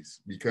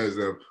duties because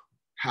of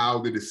how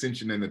the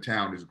dissension in the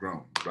town is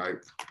grown, right?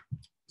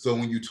 So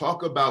when you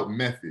talk about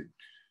method,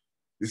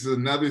 this is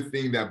another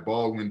thing that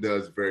Baldwin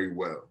does very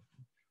well.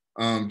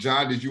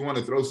 John, did you want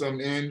to throw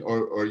something in,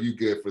 or are you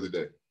good for the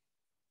day?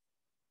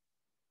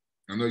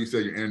 I know you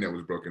said your internet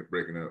was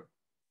breaking up.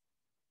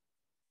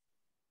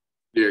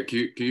 Yeah, can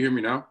you hear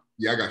me now?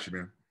 Yeah, I got you,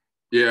 man.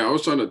 Yeah, I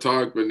was trying to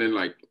talk, but then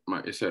like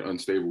it said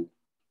unstable.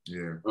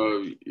 Yeah.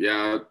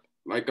 Yeah,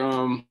 like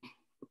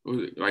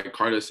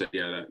Carter said,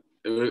 yeah, that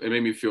it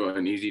made me feel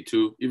uneasy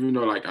too. Even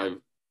though like I've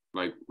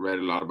like read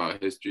a lot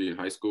about history in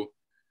high school,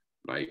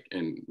 like,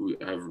 and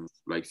I've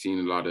like seen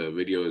a lot of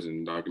videos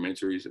and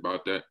documentaries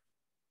about that.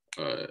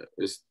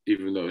 It's,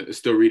 even though it's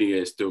still reading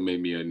it still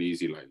made me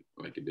uneasy,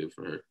 like it did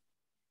for her.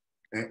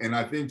 And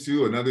I think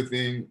too, another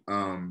thing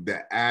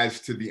that adds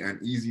to the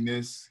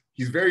uneasiness,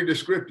 he's very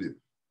descriptive,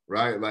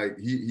 right? Like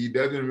he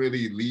doesn't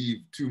really leave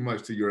too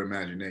much to your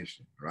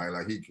imagination, right?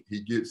 Like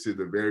he gets to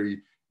the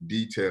very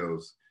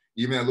details.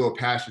 Even that little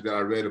passage that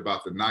I read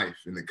about the knife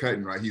and the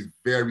cutting, right? He's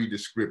very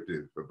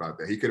descriptive about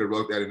that. He could have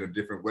wrote that in a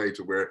different way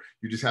to where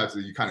you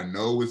kind of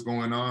know what's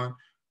going on,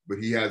 but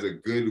he has a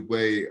good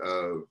way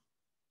of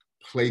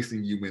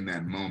placing you in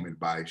that moment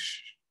by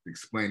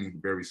explaining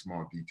very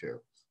small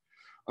details.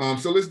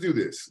 So let's do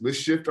this. Let's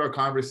shift our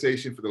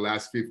conversation for the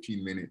last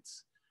 15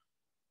 minutes.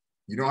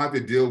 You don't have to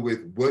deal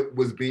with what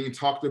was being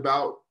talked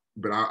about,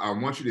 but I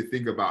want you to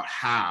think about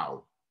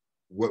how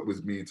what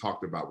was being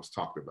talked about was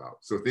talked about.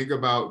 So think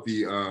about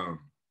the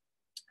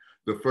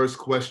first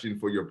question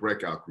for your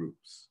breakout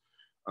groups.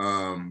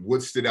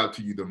 What stood out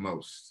to you the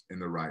most in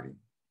the writing?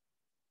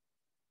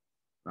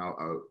 Now,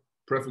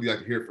 preferably like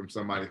to hear from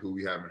somebody who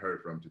we haven't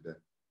heard from today.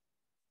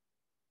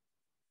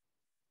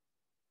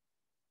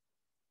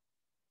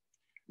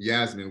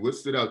 Yasmin, what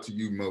stood out to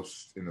you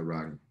most in the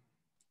writing?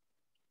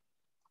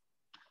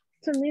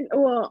 To me,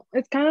 well,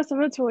 it's kind of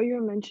similar to what you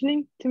were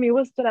mentioning. To me,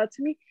 what stood out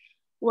to me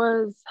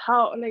was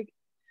how, like,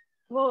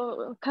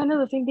 well, kind of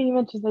the same thing you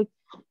mentioned, like,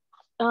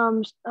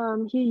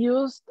 he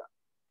used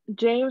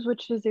James,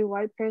 which is a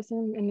white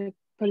person and a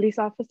police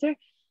officer,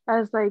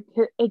 as like,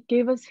 it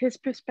gave us his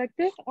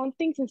perspective on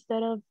things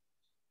instead of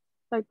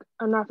like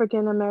an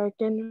African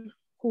American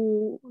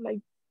who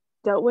like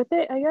dealt with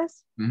it, I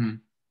guess. Mm-hmm.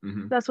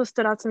 Mm-hmm. That's what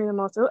stood out to me the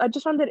most. I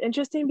just found it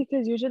interesting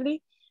because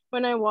usually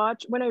when I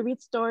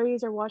read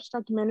stories or watch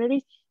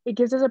documentaries, it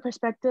gives us a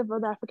perspective of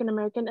the African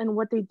American and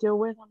what they deal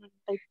with on a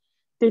like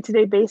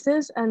day-to-day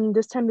basis. And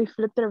this time they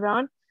flipped it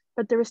around,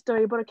 but they were still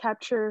able to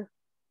capture,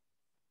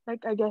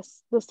 like, I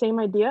guess, the same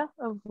idea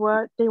of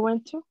what they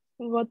went through.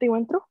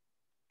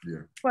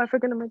 Yeah. What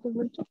African Americans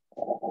went through.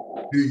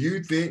 Do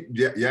you think,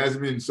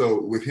 Yasmin, so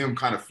with him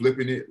kind of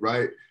flipping it,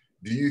 right?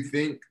 Do you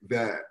think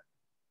that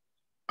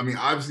I mean,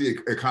 obviously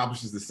it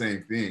accomplishes the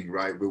same thing,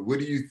 right? But what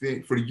do you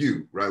think for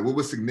you, right? What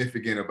was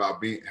significant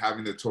about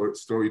having the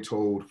story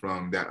told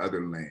from that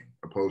other lane,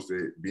 opposed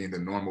to it being the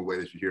normal way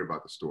that you hear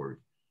about the story?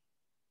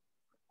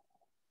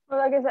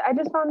 Well, like I said, I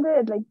just found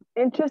it like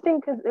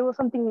interesting because it was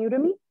something new to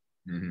me.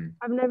 Mm-hmm.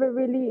 I've never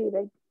really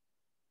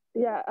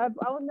I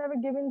was never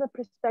given the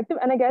perspective,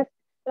 and I guess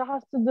it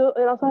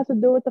also has to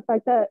do with the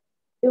fact that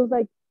it was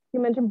like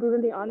you mentioned,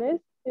 brutally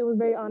honest. It was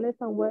very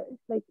honest on what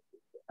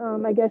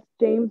I guess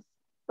James'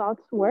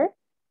 thoughts were.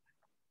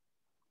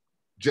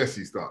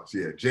 Jesse's thoughts,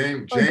 yeah.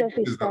 James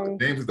is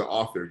the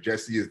author.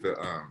 Jesse is the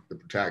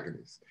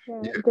protagonist.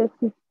 Yeah.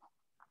 Jesse.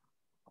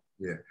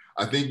 Yeah,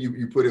 I think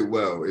you put it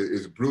well.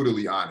 It's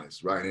brutally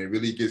honest, right? And it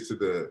really gets to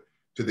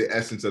the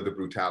essence of the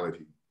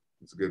brutality.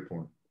 It's a good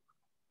point.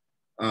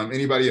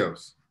 Anybody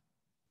else?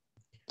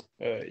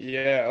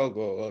 Yeah, I'll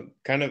go.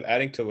 Kind of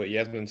adding to what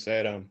Yasmin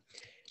said.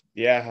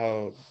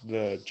 How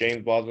the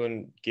James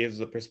Baldwin gives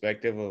the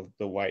perspective of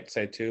the white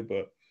side too,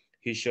 but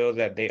he shows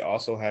that they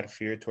also had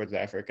fear towards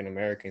the African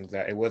Americans.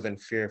 That it wasn't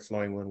fear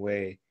flowing one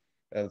way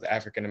of the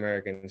African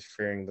Americans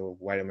fearing the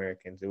white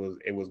Americans.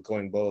 It was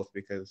going both,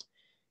 because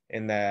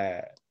in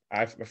that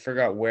I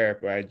forgot where,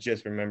 but I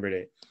just remembered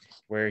it,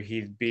 where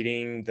he's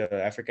beating the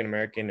African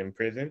American in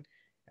prison,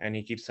 and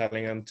he keeps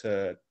telling him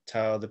to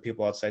tell the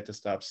people outside to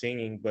stop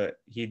singing, but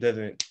he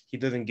doesn't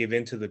give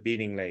in to the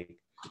beating. Like,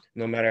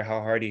 no matter how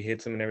hard he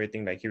hits him and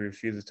everything, like he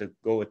refuses to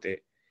go with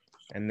it.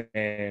 And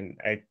then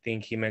I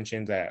think he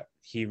mentioned that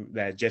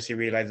Jesse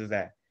realizes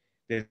that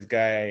this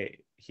guy,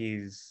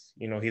 he's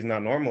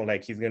not normal.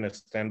 Like, he's gonna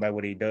stand by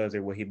what he does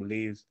or what he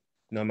believes,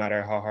 no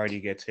matter how hard he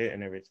gets hit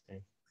and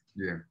everything.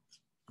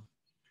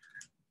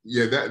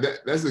 Yeah,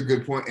 that's a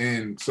good point.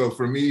 And so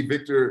for me,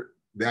 Victor,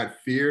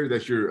 that fear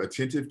that you're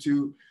attentive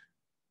to,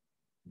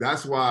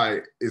 that's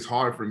why it's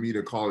hard for me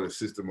to call it a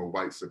system of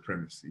white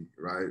supremacy,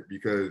 right?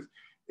 Because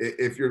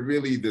if you're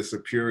really the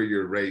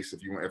superior race,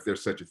 if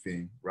there's such a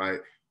thing, right,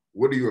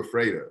 what are you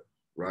afraid of,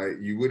 right?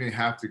 You wouldn't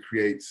have to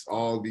create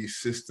all these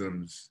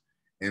systems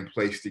in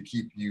place to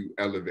keep you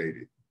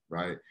elevated,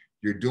 right?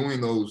 You're doing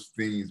those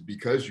things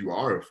because you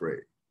are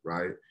afraid,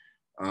 right?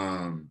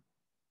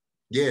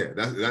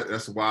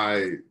 That's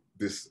why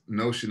this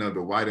notion of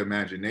the white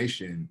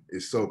imagination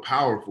is so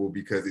powerful,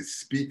 because it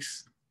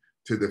speaks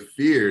to the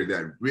fear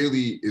that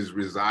really is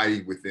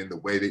residing within the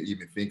way they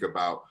even think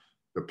about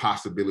the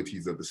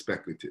possibilities of the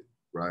speculative,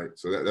 right?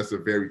 So that's a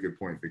very good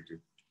point,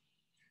 Victor.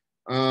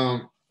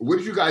 What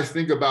did you guys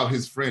think about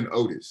his friend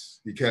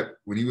Otis?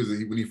 When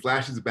he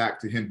flashes back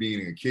to him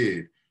being a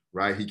kid,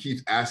 right? He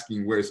keeps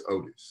asking, "Where's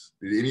Otis?"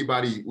 What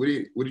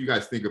do you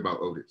guys think about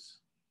Otis?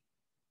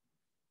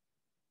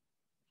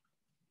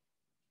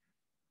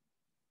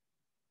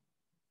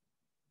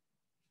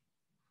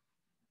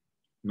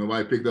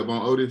 Nobody picked up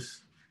on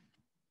Otis?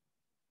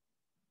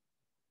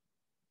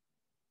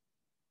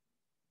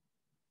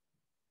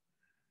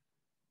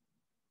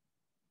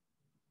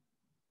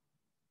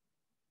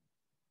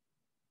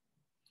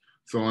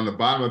 So on the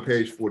bottom of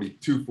page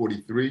 42,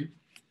 43,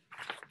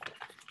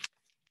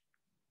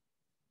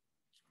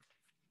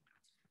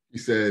 he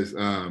says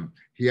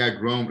he had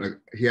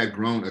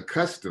grown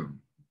accustomed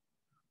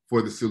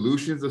for the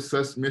solutions of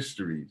such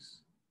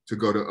mysteries to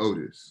go to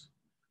Otis.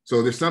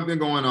 So there's something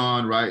going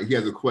on, right? He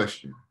has a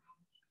question.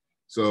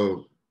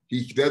 So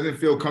he doesn't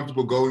feel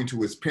comfortable going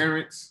to his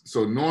parents.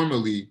 So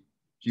normally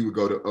he would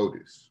go to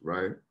Otis,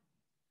 right?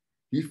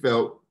 He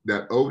felt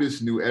that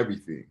Otis knew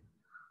everything,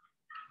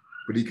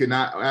 but he could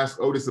not ask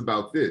Otis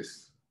about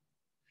this.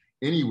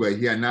 Anyway,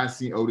 he had not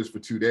seen Otis for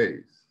 2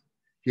 days.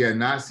 He had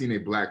not seen a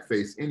black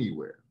face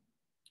anywhere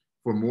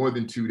for more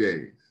than 2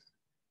 days.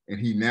 And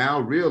he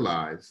now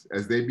realized,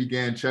 as they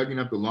began chugging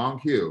up the long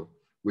hill,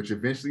 which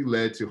eventually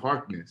led to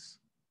Harkness,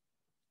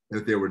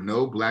 that there were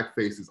no black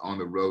faces on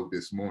the road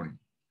this morning,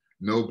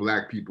 no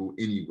black people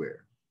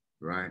anywhere,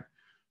 right?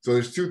 So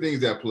there's two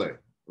things at play,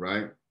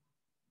 right?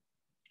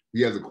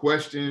 He has a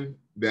question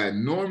that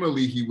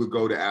normally he would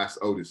go to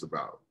ask Otis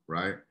about,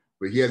 right?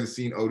 But he hasn't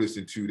seen Otis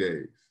in 2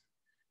 days.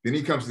 Then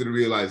he comes to the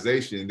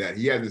realization that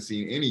he hasn't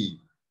seen any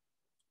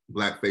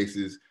black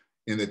faces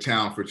in the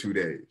town for 2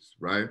 days,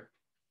 right?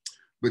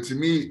 But to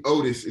me,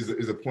 Otis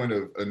is a point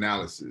of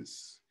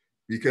analysis,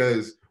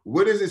 because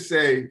what does it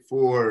say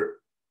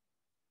for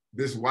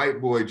this white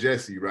boy,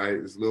 Jesse,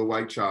 right? This little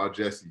white child,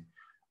 Jesse.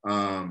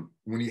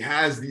 When he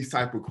has these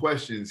type of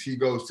questions, he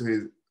goes to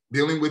his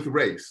dealing with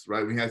race,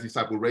 right? When he has these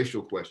type of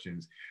racial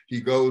questions, he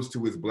goes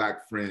to his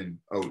black friend,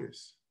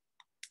 Otis.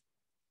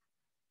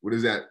 What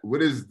does that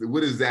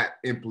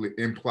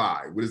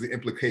imply? What is the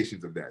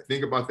implications of that?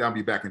 Think about that. I'll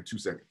be back in 2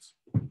 seconds.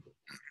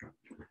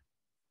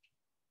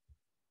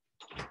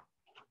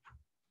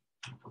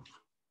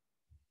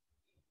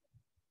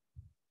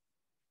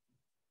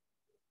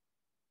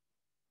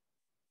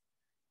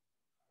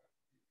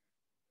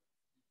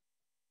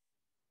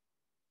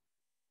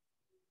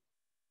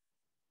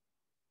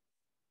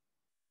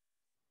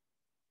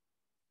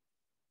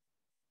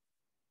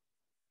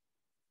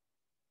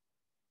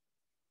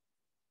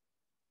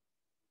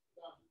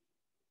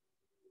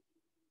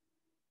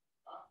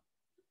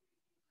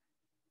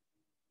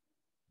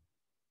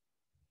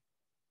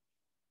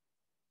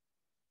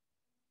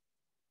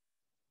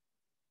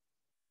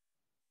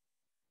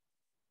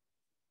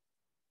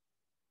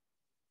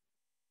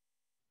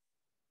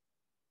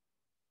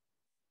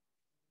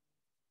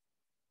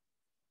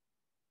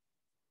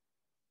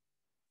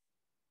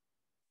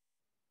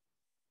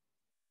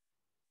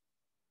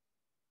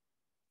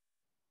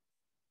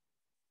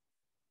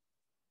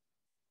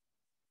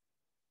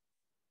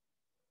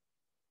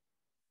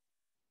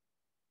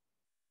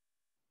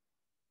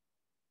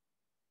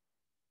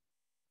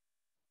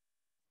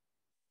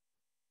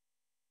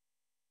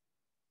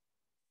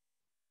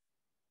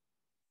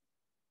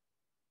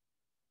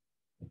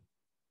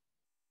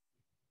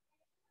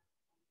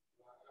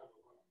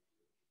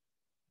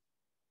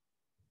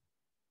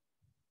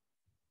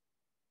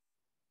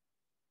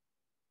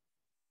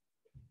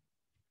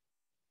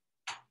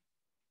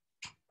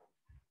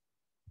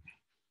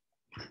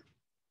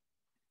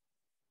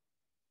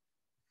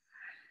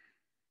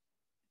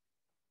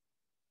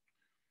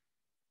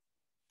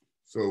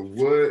 So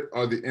what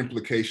are the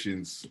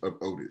implications of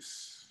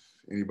Otis?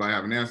 Anybody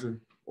have an answer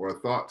or a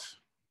thought?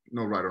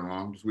 No right or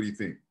wrong, just what do you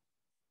think?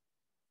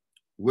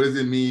 What does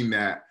it mean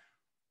that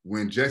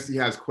when Jesse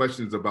has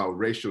questions about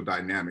racial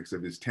dynamics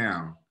of his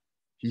town,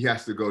 he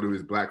has to go to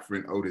his Black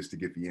friend Otis to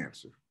get the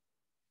answer?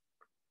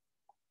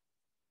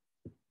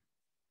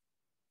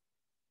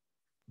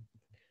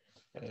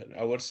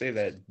 I would say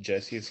that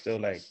Jesse is still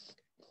like,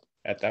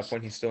 at that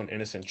point, he's still an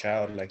innocent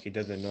child. Like, he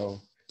doesn't know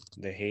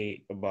the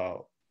hate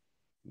about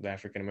the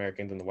African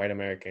Americans and the white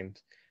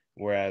Americans.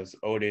 Whereas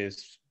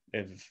Otis,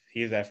 if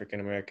he's African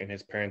American,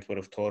 his parents would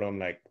have told him,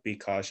 like, be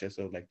cautious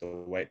of like the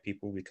white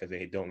people because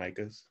they don't like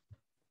us.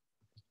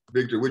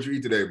 Victor, what'd you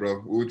eat today, bro?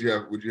 What would you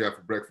have? What'd you have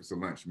for breakfast or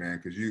lunch, man?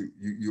 Because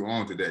you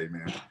on today,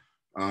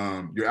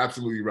 man. You're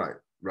absolutely right.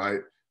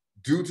 Right.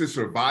 Due to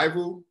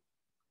survival,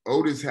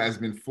 Otis has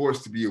been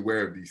forced to be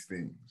aware of these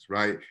things.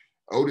 Right.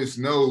 Otis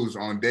knows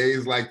on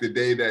days like the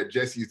day that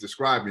Jesse's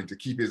describing to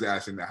keep his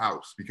ass in the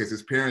house because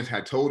his parents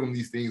had told him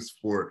these things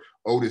for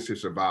Otis to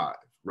survive.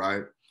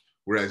 Right.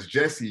 Whereas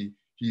Jesse,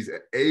 he's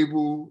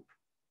able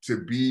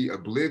to be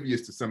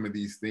oblivious to some of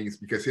these things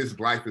because his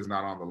life is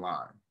not on the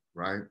line.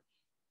 Right.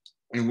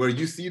 And where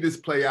you see this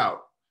play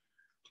out,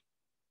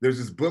 there's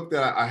this book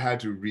that I had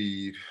to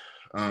read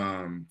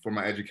for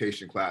my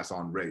education class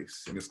on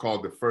race, and it's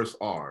called The First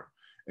R.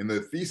 And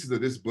the thesis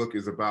of this book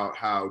is about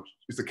how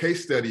it's a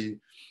case study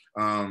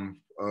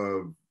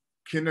of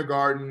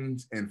kindergarten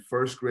and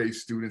first grade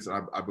students,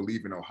 I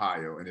believe in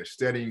Ohio, and they're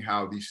studying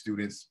how these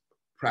students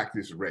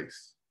practice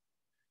race.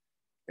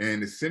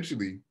 And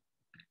essentially,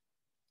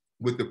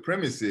 what the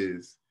premise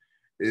is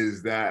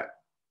that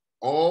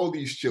all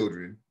these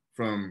children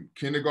from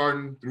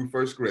kindergarten through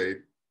first grade,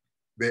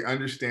 they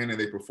understand and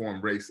they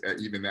perform race at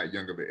even that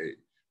young of an age.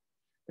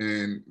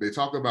 And they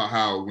talk about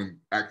how when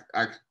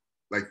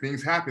like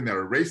things happen that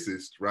are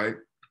racist, right?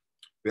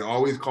 They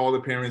always call the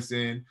parents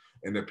in,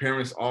 and the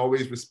parents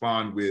always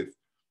respond with,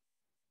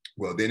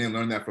 well, they didn't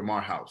learn that from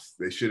our house.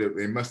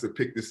 They must have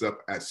picked this up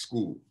at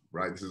school,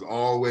 right? This is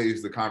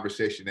always the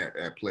conversation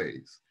that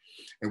plays.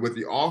 And what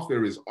the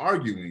author is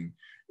arguing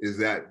is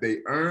that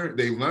they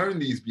learn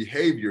these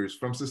behaviors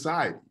from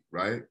society,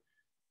 right?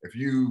 If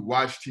you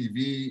watch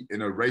TV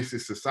in a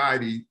racist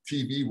society,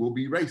 TV will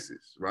be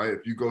racist, right?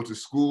 If you go to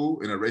school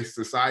in a racist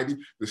society,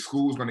 the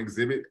school is going to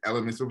exhibit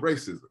elements of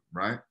racism,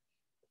 right?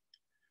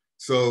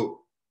 So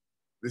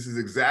this is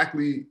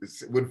exactly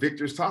what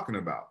Victor's talking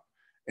about.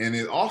 And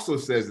it also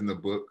says in the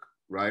book,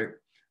 right,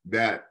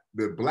 that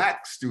the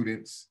Black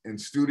students and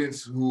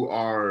students who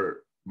are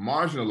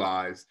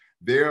marginalized,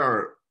 they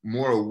are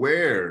more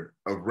aware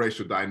of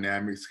racial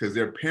dynamics because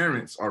their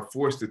parents are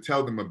forced to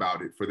tell them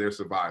about it for their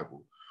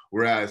survival.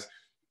 Whereas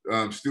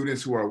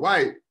students who are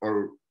white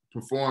or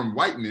perform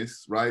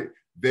whiteness, right,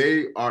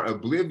 they are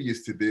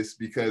oblivious to this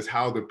because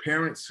how the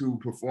parents who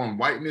perform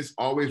whiteness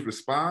always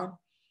respond,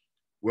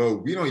 well,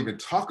 we don't even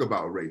talk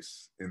about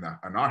race in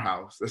our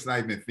house. That's not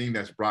even a thing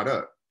that's brought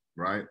up,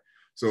 right?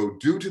 So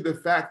due to the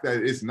fact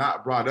that it's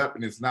not brought up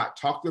and it's not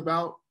talked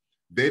about,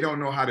 they don't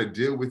know how to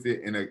deal with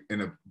it in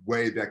a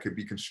way that could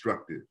be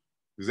constructive.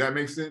 Does that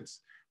make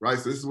sense? Right,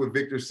 so this is what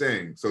Victor's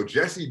saying. So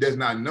Jesse does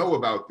not know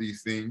about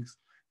these things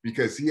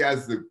because he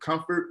has the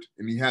comfort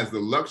and he has the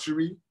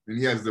luxury and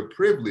he has the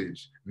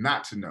privilege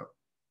not to know.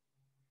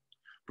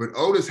 But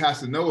Otis has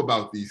to know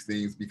about these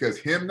things because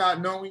him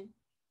not knowing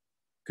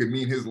could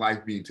mean his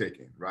life being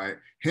taken, right?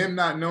 Him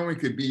not knowing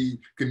could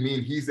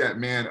mean he's that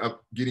man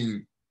up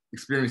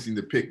experiencing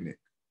the picnic,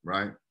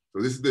 right?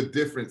 So this is the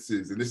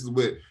differences, and this is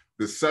what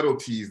the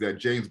subtleties that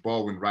James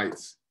Baldwin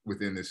writes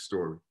within this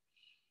story.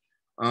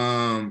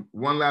 One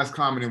last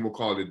comment and we'll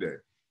call it a day.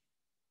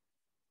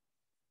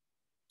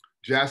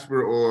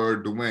 Jasper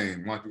or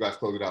Dwayne, why don't you guys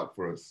close it out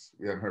for us?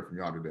 We haven't heard from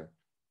y'all today.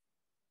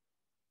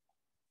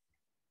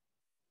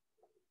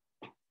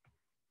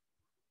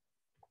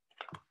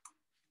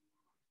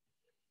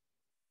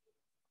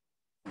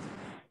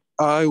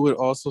 I would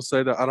also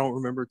say that I don't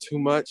remember too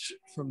much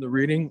from the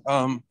reading.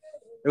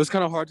 It was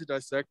kind of hard to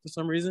dissect for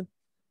some reason.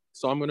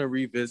 So I'm gonna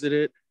revisit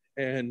it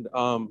and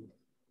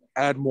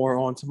add more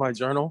onto my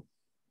journal.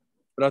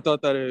 But I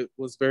thought that it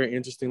was very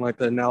interesting, like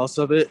the analysis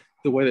of it,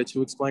 the way that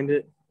you explained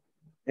it.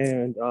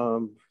 And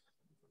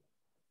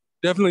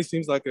definitely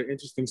seems like an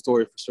interesting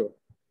story for sure.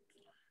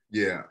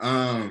 Yeah,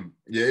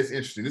 yeah, it's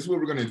interesting. This is what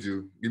we're gonna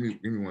do. Give me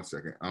 1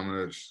 second.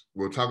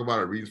 We'll talk about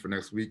our readings for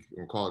next week.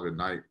 We'll call it a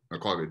night. I'll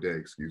call it a day.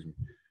 Excuse me.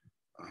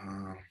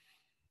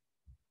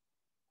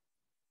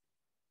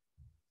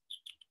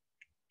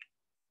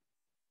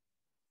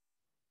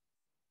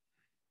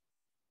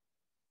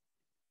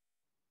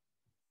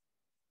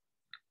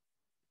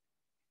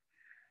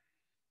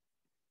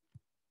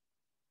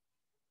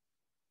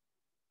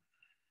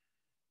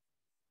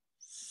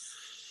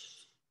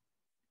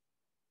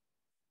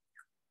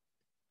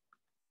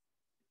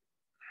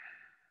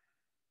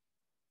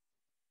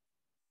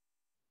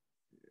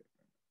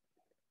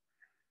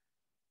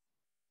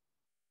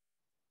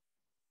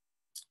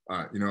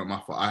 You know, my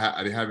fault.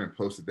 I haven't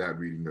posted that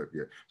reading up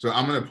yet. So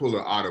I'm going to pull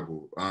an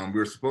audible. We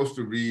were supposed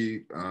to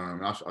read,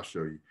 I'll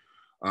show you.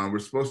 We're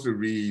supposed to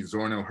read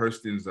Zornell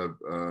Hurston's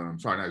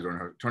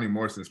Toni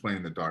Morrison's Playing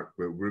in the Dark,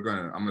 but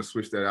I'm gonna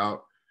switch that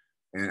out.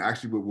 And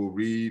actually what we'll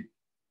read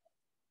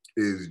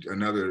is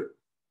another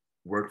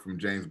work from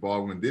James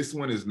Baldwin. This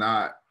one is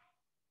not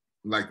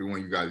like the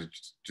one you guys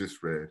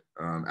just read.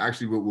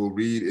 Actually what we'll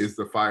read is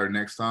The Fire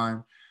Next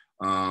Time,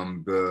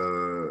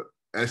 the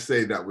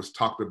essay that was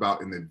talked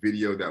about in the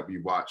video that we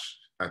watched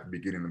at the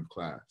beginning of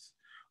class.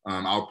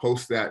 I'll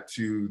post that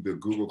to the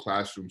Google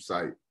Classroom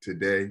site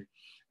today,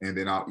 and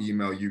then I'll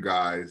email you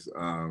guys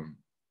the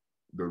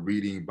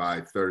reading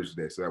by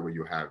Thursday, so that way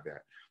you'll have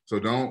that. So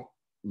don't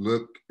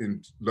look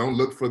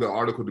for the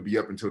article to be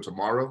up until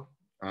tomorrow,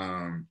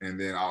 and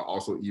then I'll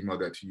also email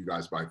that to you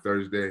guys by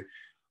Thursday.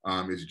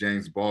 It's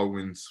James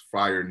Baldwin's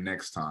Fire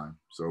Next Time.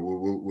 So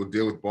we'll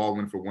deal with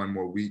Baldwin for one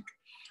more week.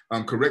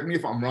 Correct me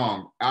if I'm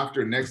wrong.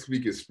 After next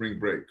week is spring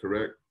break,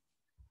 correct?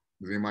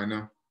 Does anybody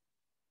know?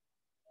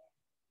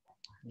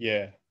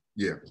 Yeah.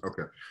 Yeah,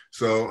 okay.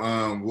 So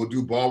we'll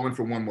do Baldwin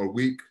for one more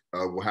week.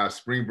 We'll have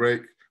spring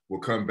break.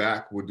 We'll come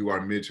back. We'll do our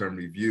midterm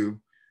review.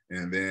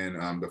 And then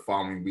the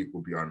following week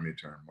will be our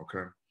midterm,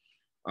 okay?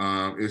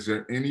 Is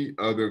there any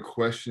other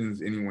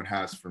questions anyone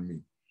has for me?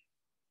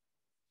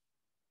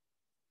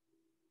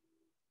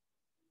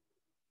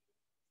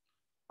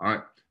 All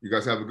right, you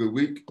guys have a good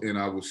week, and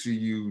I will see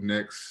you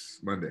next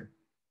Monday.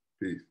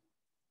 Peace.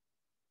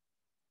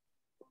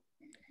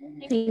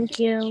 Thank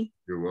you.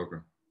 You're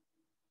welcome.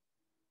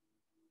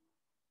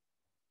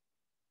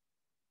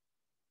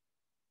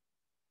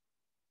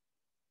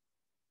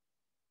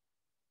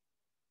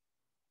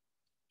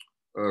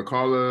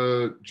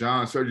 Carla,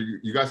 John, Sergio,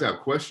 you guys have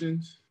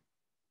questions?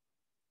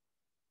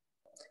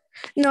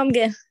 No, I'm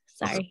good.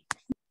 Sorry.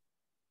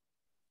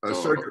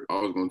 Sergio,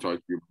 I was going to talk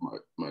to you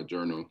about my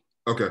journal.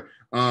 Okay.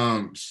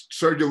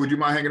 Sergio, would you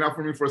mind hanging out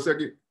for me for a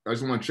second? I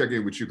just want to check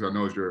in with you because I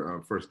know it's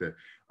your first day.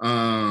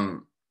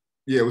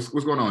 Yeah, what's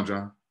going on,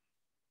 John?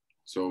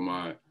 So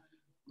my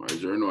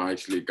journal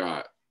actually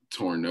got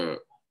torn up.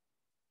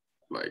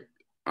 Like,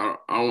 I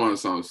don't want to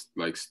sound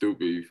like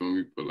stupid, you feel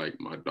me? But like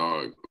my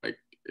dog, like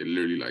it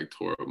literally like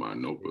tore up my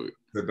notebook.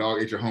 The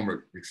dog ate your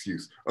homework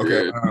excuse.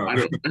 Okay. Yeah, I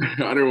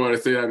didn't want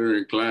to say that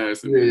during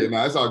class. Yeah, no,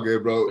 that's all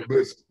good, bro.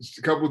 But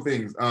a couple of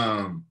things.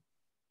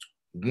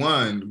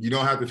 One, you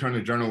don't have to turn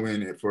the journal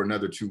in for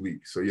another 2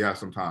 weeks, so you have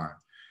some time.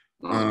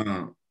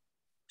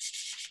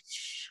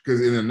 Because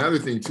in another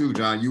thing too,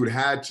 John, you would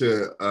have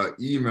to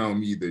email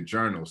me the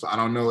journal. So I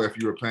don't know if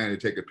you were planning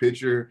to take a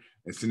picture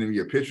and sending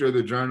me a picture of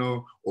the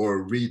journal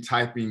or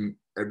retyping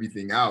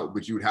everything out,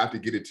 but you would have to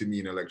get it to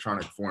me in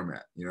electronic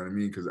format. You know what I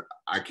mean? Because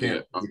I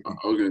can't. Yeah,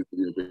 I was gonna give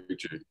you a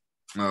picture.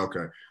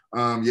 Okay.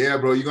 Yeah,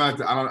 bro, you're gonna have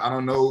to, I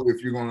don't know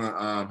if you're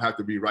gonna have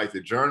to rewrite the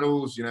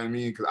journals, you know what I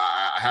mean? Because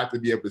I have to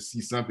be able to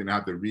see something. I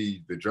have to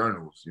read the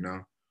journals, you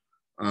know.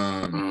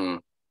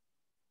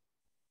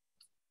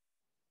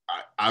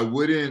 I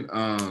wouldn't but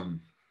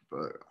I'm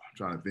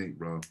trying to think,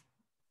 bro.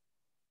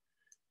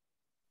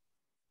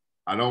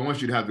 I don't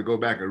want you to have to go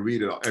back and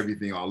read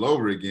everything all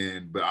over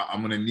again, but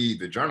I'm gonna need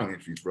the journal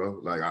entries, bro.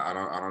 Like I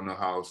don't know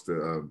how else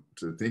to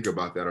think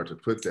about that or to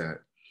put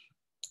that.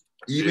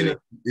 Even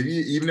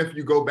if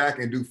you go back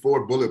and do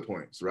 4 bullet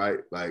points, right?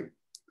 Like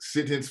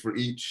sentence for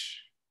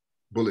each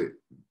bullet,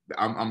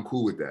 I'm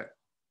cool with that.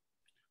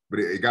 But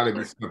it got to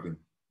be something,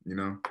 you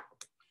know.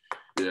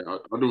 Yeah,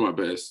 I'll do my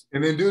best.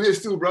 And then do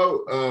this too,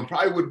 bro.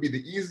 Probably would be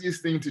the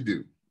easiest thing to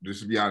do.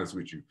 Just to be honest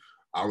with you,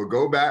 I would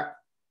go back,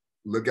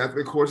 look at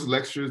the course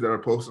lectures that are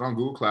posted on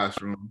Google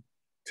Classroom,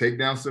 take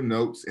down some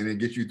notes, and then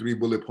get you 3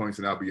 bullet points,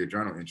 and that'll be your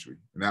journal entry.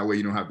 And that way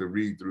you don't have to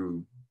read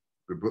through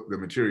the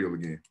material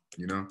again,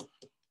 you know.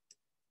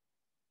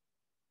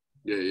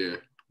 Yeah.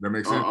 That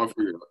makes sense. I'll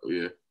figure it out.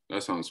 Yeah,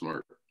 that sounds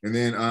smart. And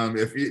then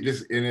if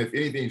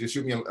anything, just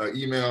shoot me an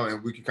email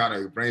and we can kind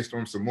of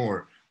brainstorm some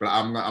more. But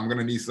I'm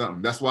gonna need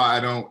something. That's why I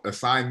don't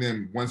assign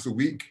them once a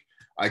week.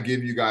 I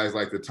give you guys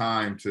like the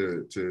time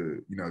to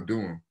do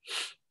them.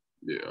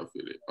 Yeah, I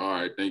feel it. All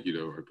right, thank you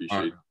though. I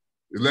appreciate it.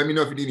 Let me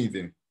know if you need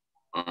anything.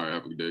 All right,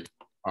 have a good day.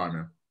 All right,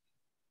 man.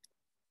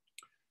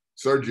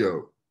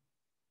 Sergio.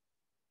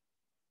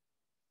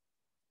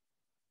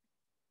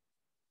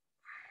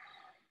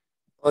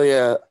 Oh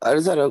yeah, I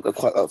just had a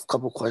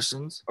couple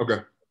questions. Okay.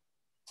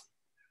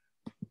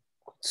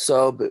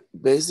 So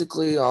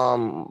basically,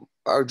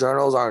 our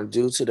journals aren't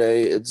due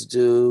today. It's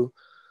due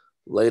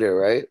later,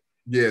 right?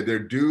 Yeah, they're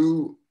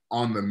due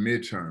on the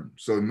midterm.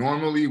 So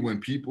normally when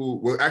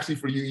people, actually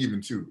for you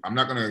even too, I'm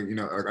not gonna,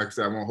 like I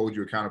said, I won't hold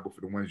you accountable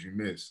for the ones you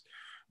missed.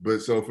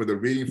 But so for the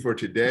reading for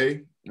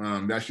today,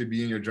 that should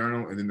be in your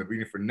journal. And then the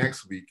reading for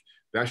next week,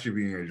 that should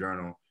be in your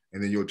journal.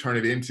 And then you'll turn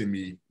it into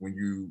me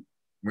when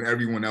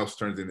everyone else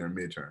turns in their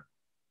midterm.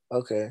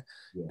 Okay.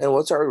 Yeah. And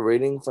what's our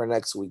reading for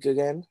next week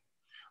again?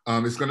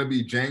 It's going to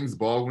be James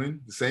Baldwin,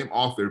 the same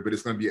author, but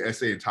it's going to be an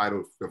essay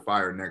entitled The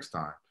Fire Next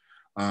Time.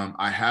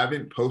 I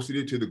haven't posted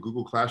it to the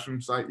Google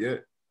Classroom site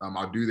yet.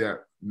 I'll do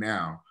that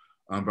now.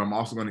 But I'm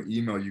also going to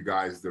email you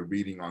guys the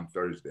reading on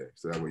Thursday.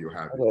 So that way you'll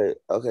have it.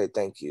 Okay,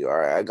 thank you. All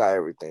right, I got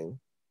everything.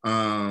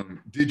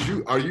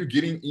 Are you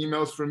getting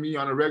emails from me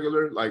on a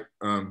regular? Like,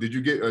 did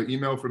you get an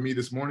email from me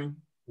this morning?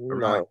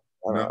 No,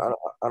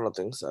 I don't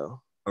think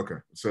so. Okay,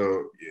 so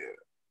yeah,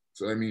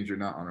 so that means you're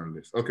not on our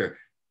list. Okay,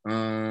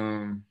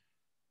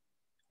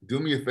 do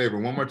me a favor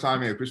one more time,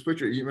 man. Just put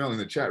your email in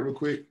the chat real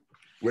quick.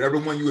 Whatever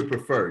one you would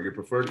prefer, your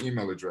preferred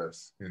email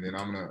address, and then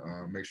I'm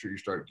gonna make sure you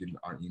start getting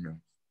our email.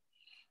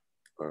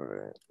 All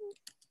right.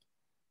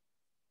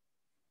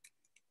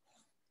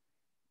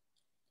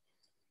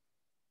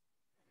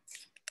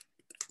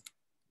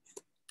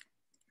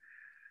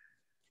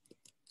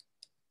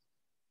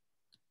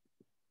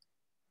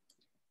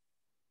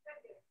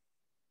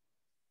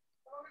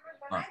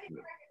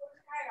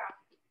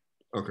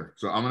 Okay,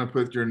 so I'm gonna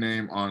put your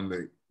name on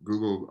the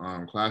Google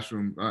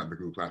Classroom, not the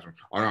Google Classroom,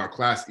 on our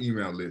class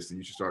email list, and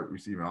you should start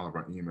receiving all of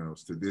our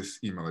emails to this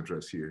email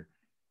address here.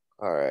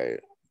 All right.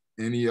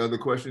 Any other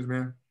questions,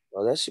 man?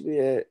 Well, that should be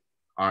it.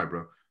 All right,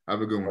 bro.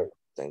 Have a good one.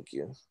 Thank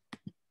you.